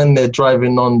 You know when they're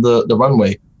driving on the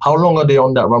runway? How long are they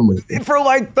on that runway? For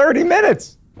like 30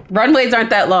 minutes. Runways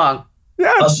aren't that long.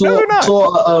 Yeah, I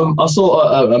saw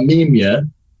a meme, yeah,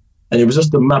 and it was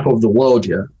just a map of the world,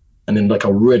 yeah, and then like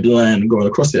a red line going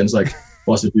across it, and it's like,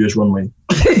 what's the fewest runway?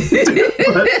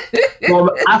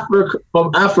 from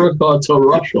Africa to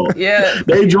Russia. Yeah,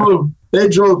 they drove.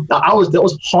 That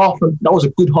was a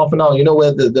good half an hour. You know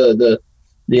where the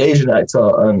Asian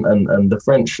actor and the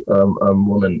French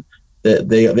woman,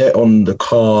 they're on the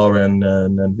car,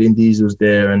 and Vin Diesel's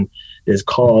there, and there's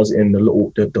cars in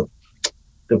the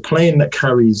plane that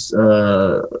carries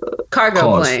cargo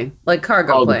cars. plane, like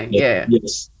cargo plane. Yeah.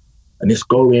 Yes. And it's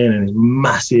going and it's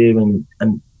massive and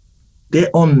they're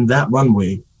on that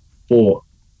runway for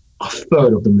a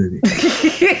third of the movie.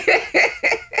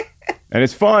 And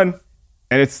it's fun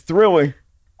and it's thrilling.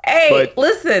 Hey,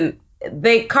 listen,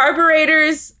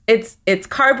 carburetors, it's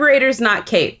carburetors, not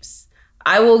capes.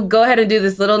 I will go ahead and do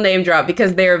this little name drop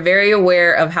because they are very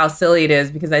aware of how silly it is,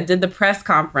 because I did the press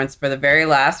conference for the very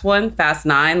last one, Fast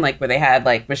 9, like where they had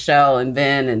like Michelle and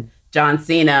Vin and John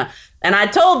Cena. And I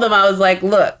told them, I was like,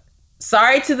 look,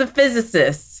 sorry to the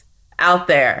physicists out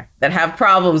there that have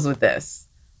problems with this,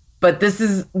 but this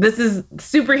is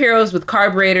superheroes with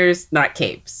carburetors, not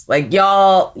capes. Like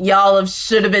y'all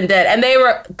should have been dead. And they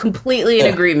were completely in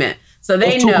agreement. So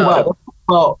they know.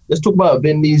 Let's talk about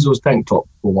Vin Diesel's tank top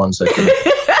for 1 second.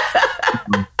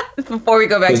 Before we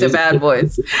go back to Bad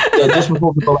Boys. Just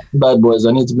before we go back to Bad Boys,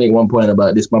 I need to make one point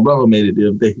about this. My brother made it the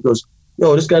other day. He goes,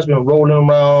 yo, this guy's been rolling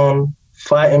around,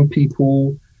 fighting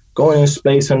people, going in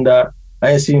space and that.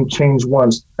 I ain't seen him change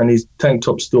once, and his tank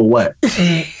top's still wet.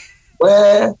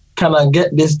 Where can I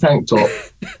get this tank top?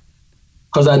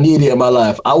 Because I need it in my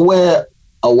life. I wear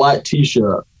a white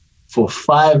T-shirt for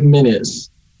 5 minutes,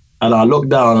 and I look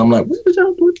down, and I'm like,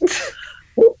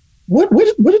 what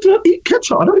did I eat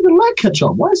ketchup? I don't even like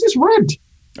ketchup. Why is this red?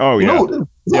 Oh, yeah. No,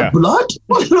 is that blood?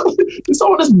 Did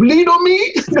someone just bleed on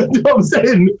me? You know what I'm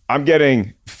saying? I'm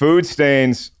getting food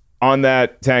stains on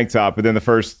that tank top within the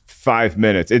first 5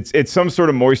 minutes. It's some sort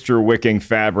of moisture wicking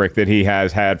fabric that he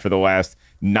has had for the last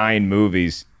 9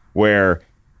 movies where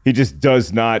he just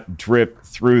does not drip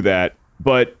through that.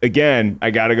 But again, I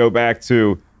got to go back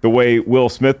to the way Will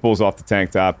Smith pulls off the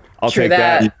tank top. I'll take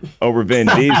that over Vin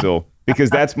Diesel because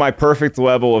that's my perfect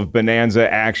level of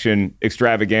bonanza action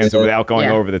extravaganza without going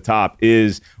over the top,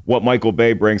 is what Michael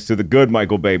Bay brings to the good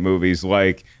Michael Bay movies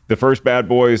like the first Bad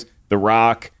Boys, The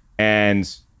Rock,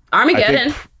 and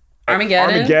Armageddon.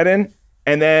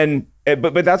 And then,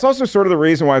 but that's also sort of the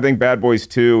reason why I think Bad Boys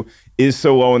 2 is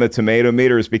so low in the tomato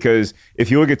meter, is because if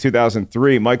you look at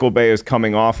 2003, Michael Bay is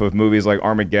coming off of movies like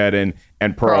Armageddon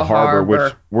and Pearl Harbor,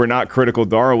 which were not critical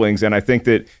darlings. And I think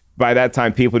that by that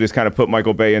time, people just kind of put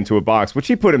Michael Bay into a box, which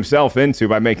he put himself into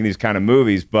by making these kind of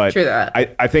movies. But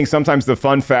I think sometimes the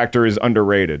fun factor is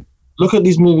underrated. look at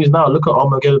these movies now. Look at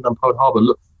Armageddon and Pearl Harbor.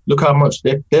 Look how much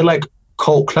they're like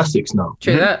cult classics now.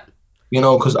 True that. You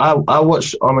know, because I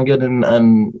watch Armageddon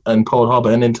and Pearl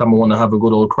Harbor anytime I want to have a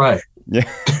good old cry. Yeah.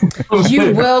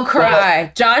 You will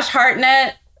cry. Josh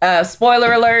Hartnett,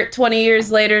 spoiler alert, 20 years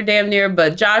later, damn near,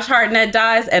 but Josh Hartnett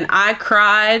dies, and I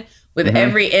cried with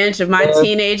every inch of my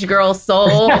teenage girl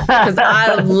soul because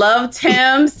I loved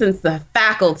him since The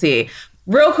Faculty.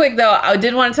 Real quick, though, I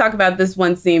did want to talk about this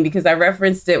one scene because I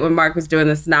referenced it when Mark was doing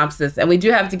the synopsis, and we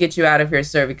do have to get you out of here,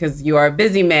 sir, because you are a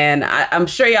busy man. I'm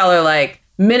sure y'all are like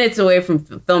minutes away from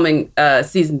filming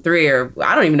season 3, or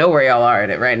I don't even know where y'all are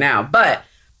in it right now. But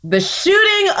the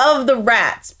shooting of the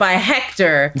rats by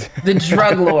Hector, the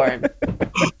drug lord.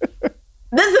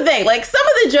 This is the thing. Like, some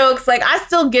of the jokes, like, I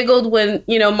still giggled when,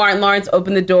 you know, Martin Lawrence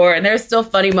opened the door, and there's still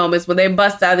funny moments when they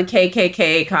bust out the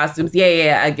KKK costumes.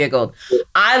 Yeah, I giggled.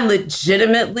 I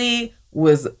legitimately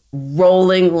was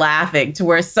rolling laughing to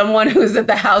where someone who's at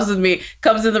the house with me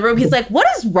comes in the room. He's like, "What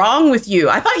is wrong with you?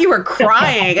 I thought you were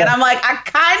crying." And I'm like, "I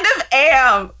kind of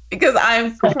am, because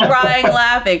I'm crying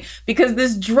laughing because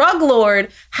this drug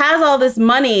lord has all this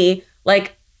money,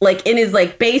 like in his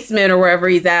like basement or wherever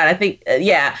he's at. I think,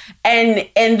 yeah. And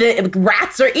the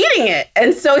rats are eating it.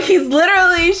 And so he's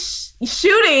literally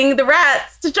shooting the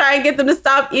rats to try and get them to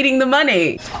stop eating the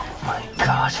money." Oh my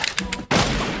God.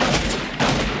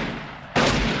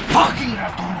 Fucking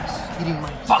ratones eating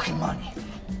my fucking money.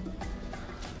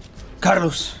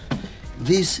 Carlos,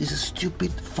 this is a stupid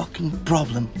fucking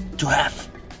problem to have.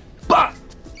 But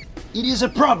it is a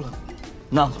problem,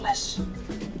 nonetheless.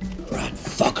 Rat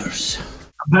fuckers.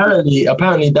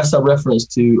 Apparently that's a reference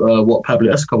to what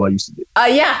Pablo Escobar used to do.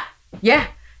 Yeah.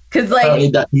 Because like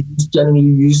apparently that he generally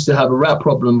used to have a rat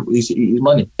problem. He used to eat his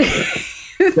money.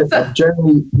 That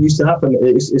generally used to happen.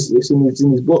 It's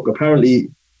in his book. Apparently,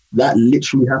 that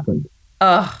literally happened.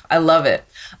 Oh, I love it.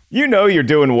 You know you're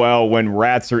doing well when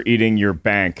rats are eating your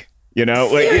bank. You know,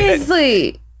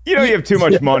 seriously. You know you have too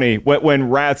much money when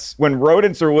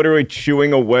rodents are literally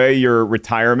chewing away your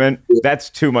retirement. That's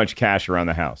too much cash around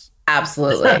the house.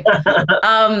 Absolutely.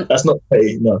 That's not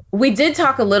paid, no. We did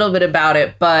talk a little bit about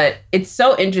it, but it's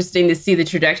so interesting to see the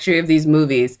trajectory of these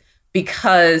movies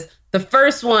because the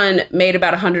first one made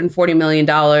about $140 million.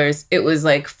 It was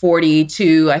like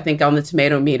 42, I think, on the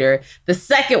tomato meter. The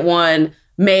second one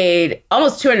made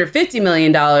almost $250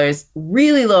 million,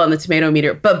 really low on the tomato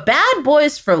meter. But Bad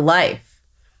Boys for Life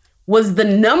was the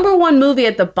 #1 movie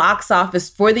at the box office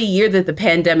for the year that the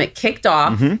pandemic kicked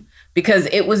off, because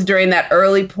it was during that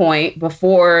early point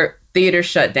before theaters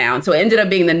shut down. So it ended up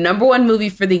being the #1 movie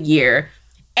for the year.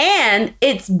 And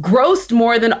it's grossed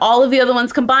more than all of the other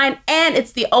ones combined. And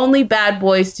it's the only Bad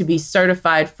Boys to be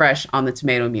certified fresh on the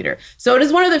tomato meter. So it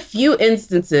is one of the few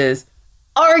instances,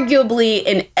 arguably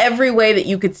in every way that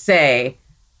you could say,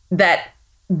 that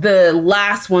the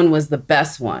last one was the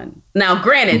best one. Now,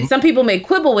 granted, some people may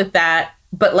quibble with that,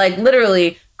 but like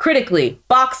literally, critically,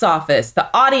 box office, the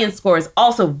audience score is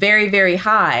also very, very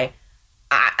high.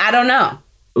 I don't know.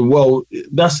 Well,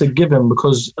 that's a given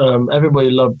because everybody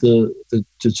loved the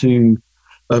two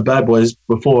Bad Boys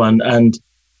before, and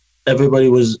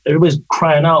everybody's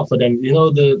crying out for them. You know,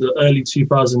 the early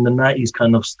 2000s, the 90s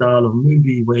kind of style of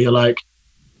movie where you're like,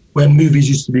 when movies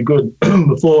used to be good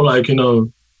before, like, you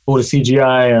know, all the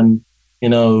CGI and, you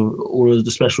know, all of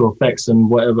the special effects and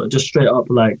whatever, just straight up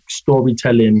like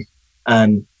storytelling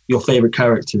and your favorite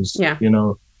characters, you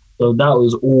know. So that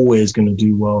was always going to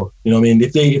do well. You know what I mean?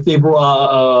 If they brought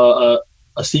out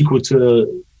a sequel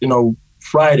to, you know,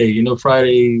 Friday with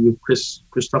Chris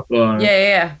Tucker.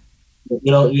 Yeah.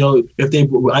 You know, if they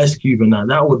brought Ice Cube and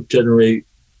that would generate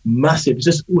massive,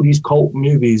 just all these cult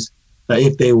movies that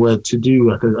if they were to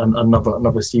do like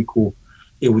another sequel,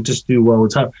 it would just do well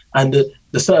with time. And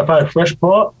the certified fresh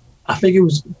part, I think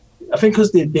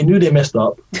because they knew they messed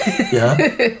up, yeah.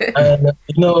 And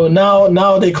you know,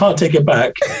 now they can't take it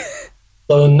back.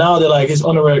 So now they're like, it's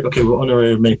honorary. Okay, we're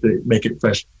honorary. Make it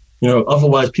fresh. You know,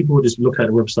 otherwise people would just look at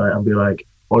the website and be like,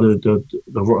 "Oh, the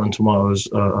Rotten Tomatoes,"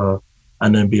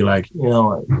 and then be like, you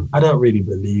know, I don't really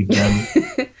believe them.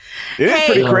 It is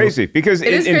pretty crazy because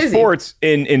in sports,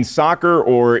 in soccer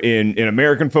or in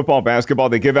American football, basketball,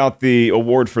 they give out the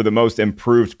award for the most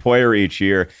improved player each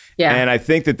year. Yeah. And I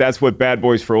think that's what Bad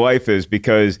Boys for Life is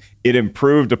because it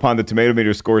improved upon the tomato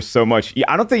meter score so much.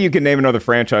 I don't think you can name another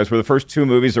franchise where the first 2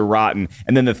 movies are rotten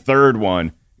and then the third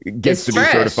one gets to be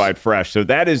certified fresh. So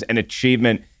that is an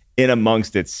achievement in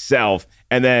amongst itself.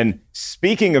 And then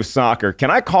speaking of soccer, can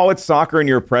I call it soccer in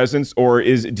your presence or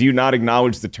do you not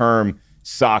acknowledge the term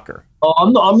soccer? Oh,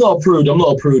 I'm not a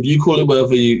prude. You call it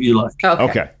whatever you like.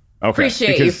 Okay.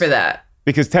 Appreciate you for that.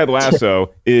 because Ted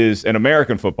Lasso is an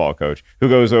American football coach who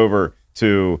goes over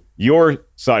to your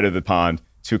side of the pond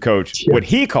to coach what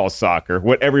he calls soccer,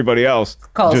 what everybody else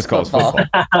just calls football.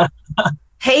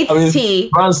 Hates tea.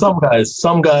 Around some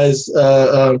guys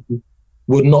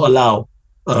would not allow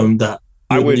that.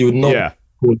 I would not. Yeah.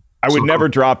 I would never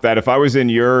drop that. If I was in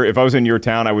your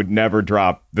town, I would never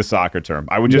drop the soccer term.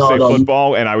 I would just say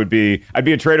football, and I'd be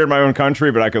a traitor in my own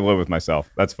country, but I could live with myself.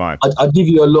 That's fine. I'd give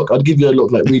you a look. I'd give you a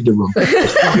look like read the room.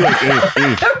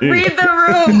 Read the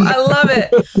room. I love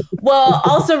it. Well,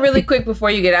 also really quick before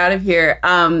you get out of here,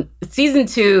 season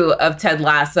 2 of Ted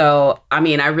Lasso, I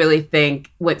mean, I really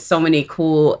think went so many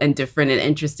cool and different and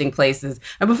interesting places.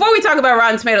 And before we talk about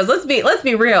Rotten Tomatoes, let's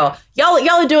be real. Y'all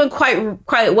are doing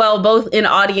quite well, both in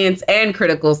audience and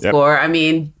critical score. Yep. I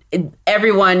mean,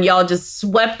 everyone, y'all just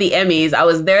swept the Emmys. I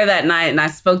was there that night and I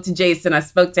spoke to Jason, I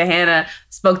spoke to Hannah,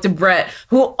 spoke to Brett,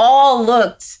 who all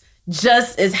looked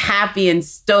just as happy and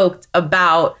stoked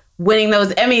about winning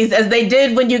those Emmys as they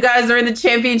did when you guys were in the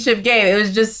championship game. It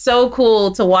was just so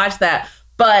cool to watch that.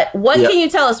 But what can you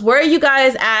tell us? Where are you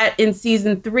guys at in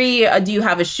season 3? Do you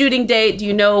have a shooting date? Do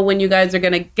you know when you guys are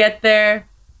going to get there?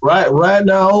 Right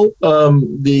now,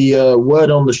 the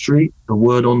word on the street is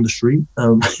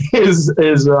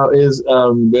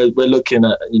we're looking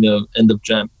at end of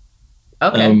Jan.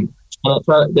 Okay.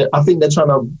 I think they're trying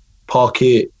to park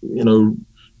it,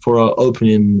 for our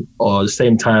opening or the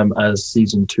same time as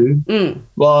season 2.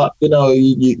 But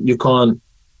you can't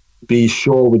be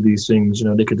sure with these things.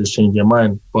 They could just change their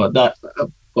mind. But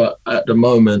at the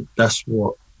moment, that's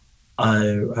what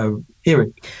I'm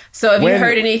hearing. So have you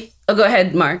heard any? Oh, go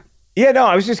ahead, Mark. Yeah, no,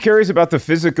 I was just curious about the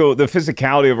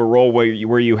physicality of a role where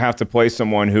you have to play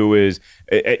someone who is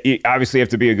obviously you have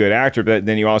to be a good actor, but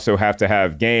then you also have to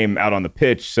have game out on the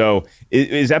pitch. So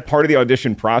is that part of the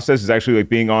audition process? Is actually like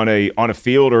being on a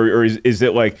field, or is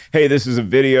it like, hey, this is a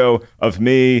video of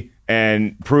me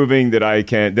and proving that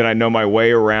I know my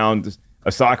way around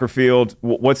a soccer field?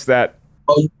 What's that?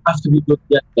 Oh, you have to be good.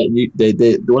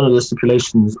 One of the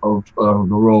stipulations of the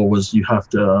role was you have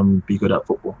to be good at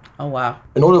football. Oh, wow.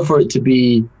 In order for it to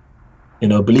be,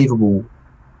 believable,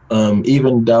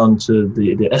 even down to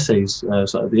the essays,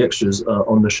 so the extras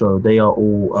on the show, they are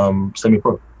all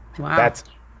semi-pro. Wow. That's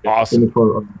awesome.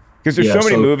 Semi-pro. Because there's so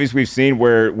many movies we've seen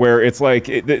where it's like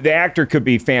the actor could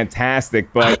be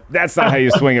fantastic, but that's not how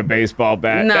you swing a baseball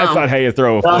bat. No. That's not how you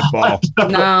throw a football.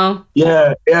 No.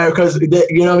 Yeah, because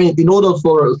what I mean. In order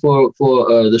for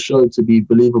the show to be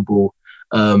believable,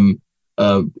 in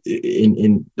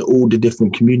all the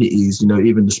different communities,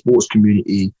 even the sports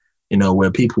community, where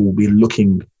people will be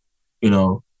looking,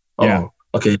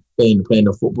 okay, playing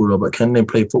the football, but can they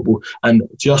play football? And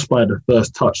just by the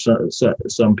first touch,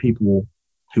 some people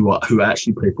who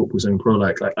actually play football semi-pro,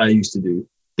 like I used to do,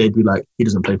 they'd be like, he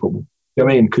doesn't play football. You know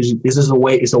what I mean? Because this is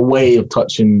it's a way of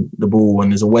touching the ball,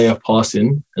 and there's a way of passing,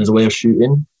 and there's a way of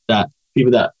shooting that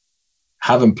people that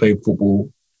haven't played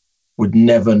football would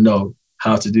never know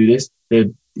how to do this.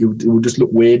 It would just look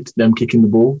weird, them kicking the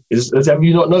ball. Have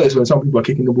you not noticed when some people are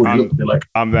kicking the ball, they're like...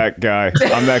 I'm that guy.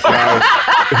 I'm that guy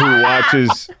who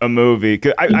watches a movie.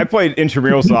 'Cause I played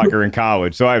intramural soccer in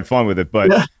college, so I had fun with it,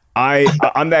 but... Yeah.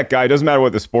 I'm that guy. It doesn't matter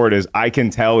what the sport is. I can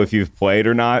tell if you've played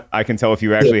or not. I can tell if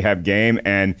you actually have game.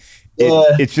 And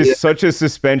it's just such a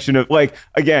suspension of, like,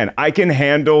 again, I can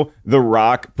handle The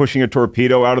Rock pushing a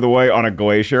torpedo out of the way on a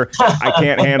glacier. I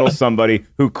can't handle somebody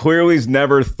who clearly has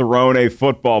never thrown a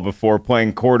football before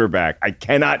playing quarterback. I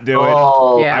cannot do it.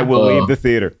 Yeah. I will leave the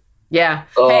theater. Yeah.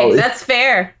 Hey, that's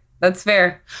fair. That's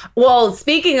fair. Well,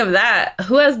 speaking of that,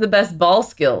 who has the best ball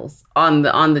skills on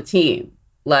the team?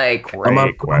 Like, am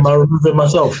I removing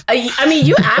myself? I mean,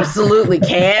 you absolutely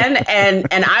can, and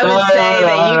I would say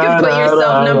that you can put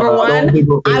yourself number one.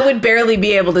 I would barely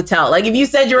be able to tell. Like, if you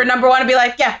said you were number one, I'd be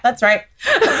like, yeah, that's right.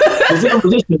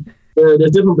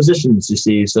 There's different positions, you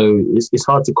see, so it's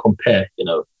hard to compare.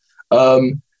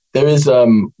 There is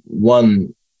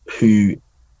one who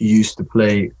used to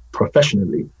play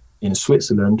professionally in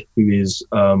Switzerland, who is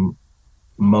Mo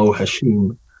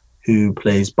Hashim, who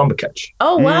plays bumper catch.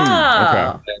 Oh,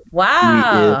 wow. Okay.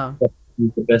 Wow. He's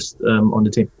the best on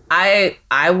the team.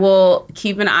 I will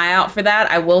keep an eye out for that.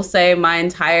 I will say my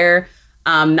entire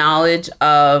knowledge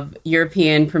of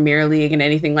European Premier League and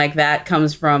anything like that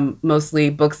comes from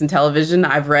mostly books and television.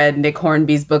 I've read Nick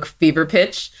Hornby's book Fever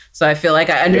Pitch, so I feel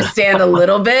like I understand a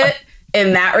little bit.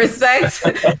 in that respect.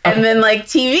 And then like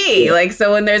TV, like,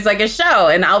 so when there's like a show,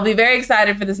 and I'll be very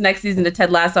excited for this next season of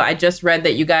Ted Lasso. I just read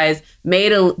that you guys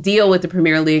made a deal with the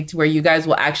Premier League to where you guys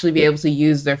will actually be able to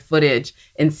use their footage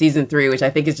in season 3, which I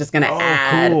think is just going to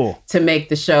add to make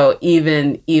the show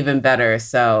even better.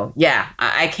 So yeah,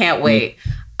 I can't wait.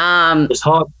 It's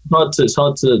hard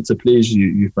to please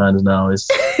you fans now. It's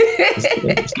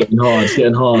getting hard. It's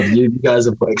getting hard. You guys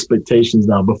have got expectations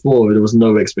now. Before there was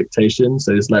no expectation,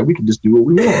 so it's like we can just do what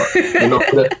we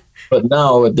want. But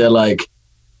now they're like,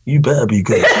 you better be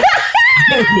good.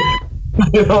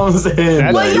 You know what I'm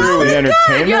saying? That's true in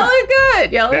entertainment. Y'all are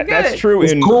good. Y'all are good. That's true.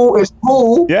 It's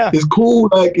cool. Yeah, it's cool.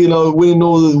 Like, you know, winning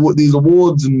all these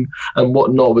awards and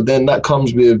whatnot. But then that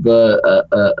comes with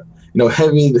you know,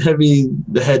 heavy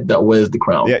the head that wears the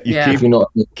crown. Yeah,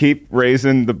 keep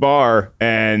raising the bar,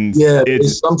 and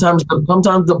it's sometimes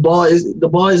the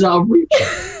bar is out of reach.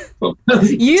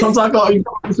 You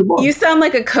sound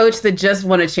like a coach that just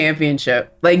won a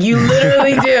championship. Like, you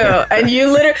literally do. And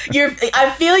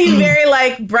I feel you very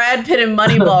like Brad Pitt and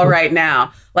Moneyball right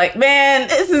now. Like, man,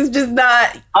 this is just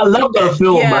not. I love that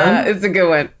film, man. Yeah, it's a good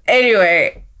one.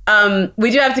 Anyway,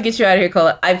 we do have to get you out of here,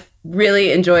 Kola. I've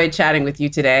really enjoyed chatting with you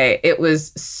today. It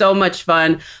was so much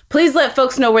fun. Please let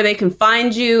folks know where they can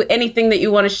find you. Anything that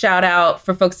you want to shout out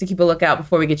for folks to keep a lookout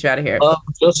before we get you out of here.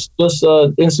 Just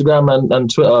Instagram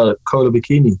and Twitter, Kola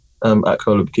Bokinni, at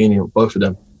Kola Bokinni, both of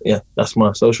them. Yeah, that's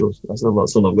my socials. That's all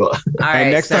I've got. All right,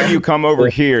 and next time you come over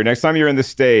here, next time you're in the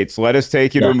States, let us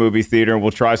take you to a movie theater and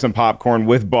we'll try some popcorn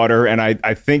with butter. And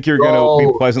I think you're going to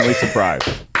be pleasantly surprised.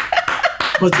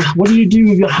 But what do you do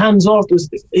with your hands off?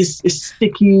 It's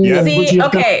sticky. Yeah. See,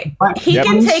 okay, he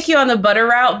can take you on the butter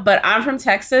route, but I'm from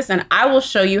Texas, and I will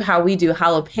show you how we do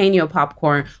jalapeno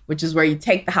popcorn, which is where you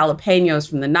take the jalapenos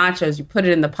from the nachos, you put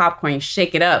it in the popcorn, you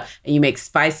shake it up, and you make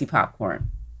spicy popcorn.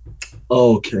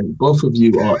 Okay, both of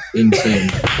you are insane.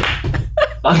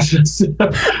 I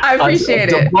appreciate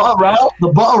it. The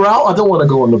butter route. I don't want to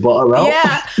go on the butter route.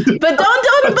 Yeah, but don't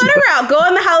go the butter route. Go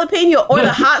on the jalapeno or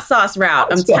the hot sauce route.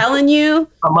 I'm telling you.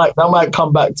 That might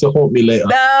come back to haunt me later.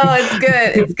 No, it's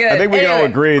good. It's good. I think we all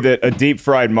agree that a deep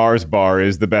fried Mars bar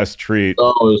is the best treat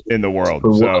in the world.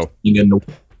 So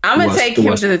I'm gonna take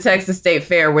him to the Texas State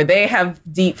Fair where they have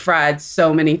deep fried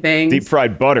so many things. Deep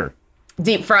fried butter.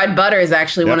 Deep fried butter is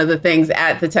actually one of the things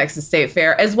at the Texas State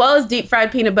Fair, as well as deep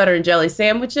fried peanut butter and jelly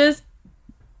sandwiches,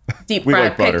 deep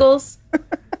fried pickles.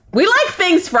 We like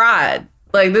things fried.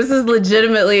 Like, this is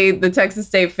legitimately, the Texas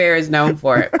State Fair is known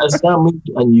for it. A sandwich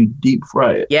and you deep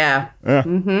fry it. Yeah.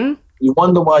 Mm-hmm. You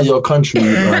wonder why your country.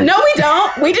 No, we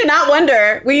don't. We do not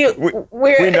wonder. We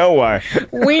know why.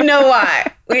 We know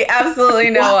why. We absolutely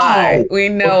know why. We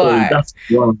know why.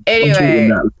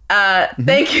 Anyway,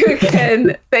 thank you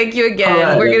again. Thank you again.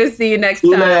 Right, We're going to see you next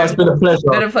time. It's been a pleasure. It's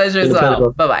been a pleasure as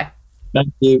well. Bye-bye.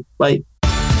 Thank you. Bye.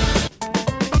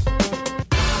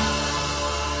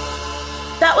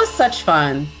 That was such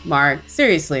fun, Mark.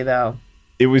 Seriously, though.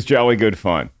 It was jolly good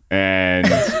fun. And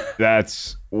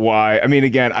that's why, I mean,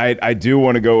 again, I do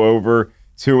want to go over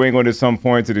to England at some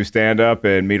point to do stand-up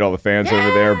and meet all the fans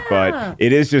over there. But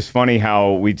it is just funny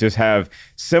how we just have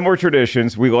similar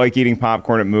traditions. We like eating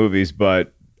popcorn at movies,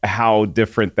 but how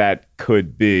different that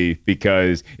could be.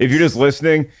 Because if you're just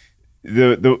listening,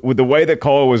 the way that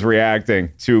Kola was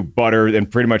reacting to butter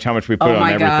and pretty much how much we put on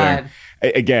everything. God.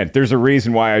 Again, there's a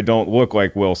reason why I don't look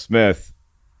like Will Smith.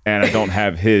 And I don't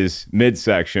have his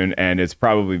midsection, and it's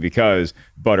probably because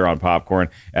butter on popcorn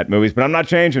at movies. But I'm not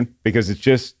changing because it's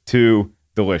just too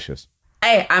delicious.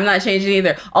 Hey, I'm not changing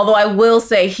either. Although I will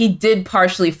say he did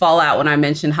partially fall out when I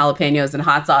mentioned jalapenos and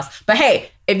hot sauce. But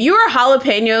hey, if you are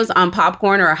jalapenos on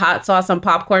popcorn or a hot sauce on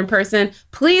popcorn person,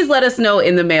 please let us know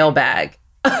in the mailbag.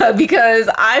 Because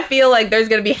I feel like there's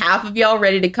going to be half of y'all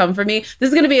ready to come for me. This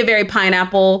is going to be a very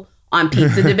pineapple on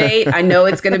pizza debate. I know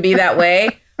it's going to be that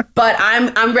way. But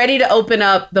I'm ready to open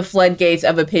up the floodgates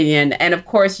of opinion. And of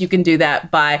course, you can do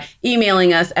that by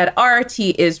emailing us at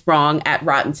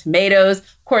rtiswrong@Rotten Tomatoes.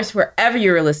 Of course, wherever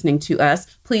you're listening to us,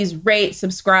 please rate,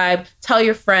 subscribe, tell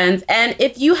your friends. And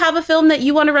if you have a film that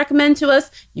you want to recommend to us,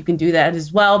 you can do that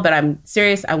as well. But I'm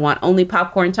serious. I want only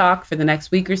popcorn talk for the next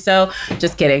week or so.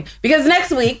 Just kidding. Because next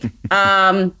week,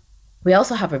 we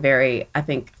also have a very, I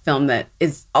think, film that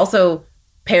is also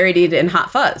parodied in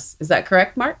Hot Fuzz. Is that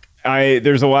correct, Mark?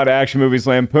 There's a lot of action movies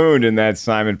lampooned in that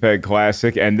Simon Pegg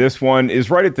classic, and this one is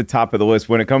right at the top of the list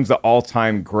when it comes to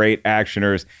all-time great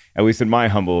actioners, at least in my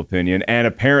humble opinion, and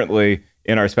apparently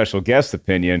in our special guest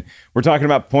opinion. We're talking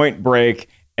about Point Break,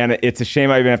 and it's a shame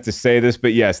I even have to say this,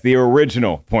 but yes, the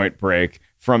original Point Break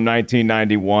from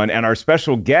 1991, and our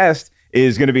special guest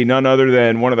is going to be none other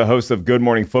than one of the hosts of Good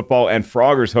Morning Football and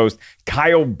Froggers host,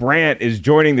 Kyle Brandt, is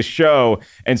joining the show.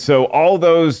 And so all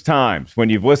those times when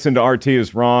you've listened to RT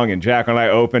is Wrong and Jack and I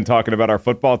open talking about our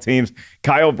football teams,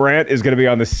 Kyle Brandt is going to be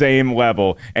on the same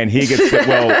level. And he gets to,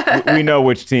 well, we know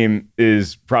which team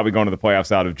is probably going to the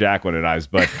playoffs out of Jacqueline and I's,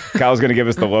 but Kyle's going to give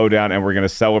us the lowdown and we're going to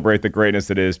celebrate the greatness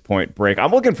that is Point Break.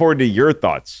 I'm looking forward to your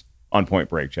thoughts on Point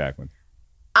Break, Jacqueline.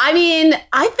 I mean,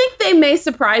 I think they may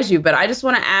surprise you, but I just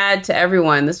want to add to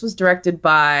everyone, this was directed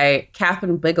by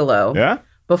Catherine Bigelow. Yeah?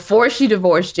 Before she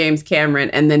divorced James Cameron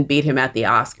and then beat him at the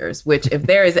Oscars, which if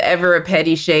there is ever a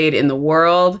petty shade in the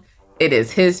world, it is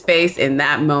his face in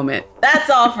that moment. That's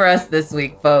all for us this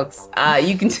week, folks.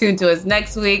 You can tune to us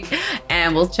next week,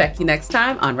 and we'll check you next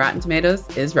time on Rotten Tomatoes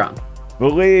is Wrong.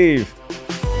 Believe.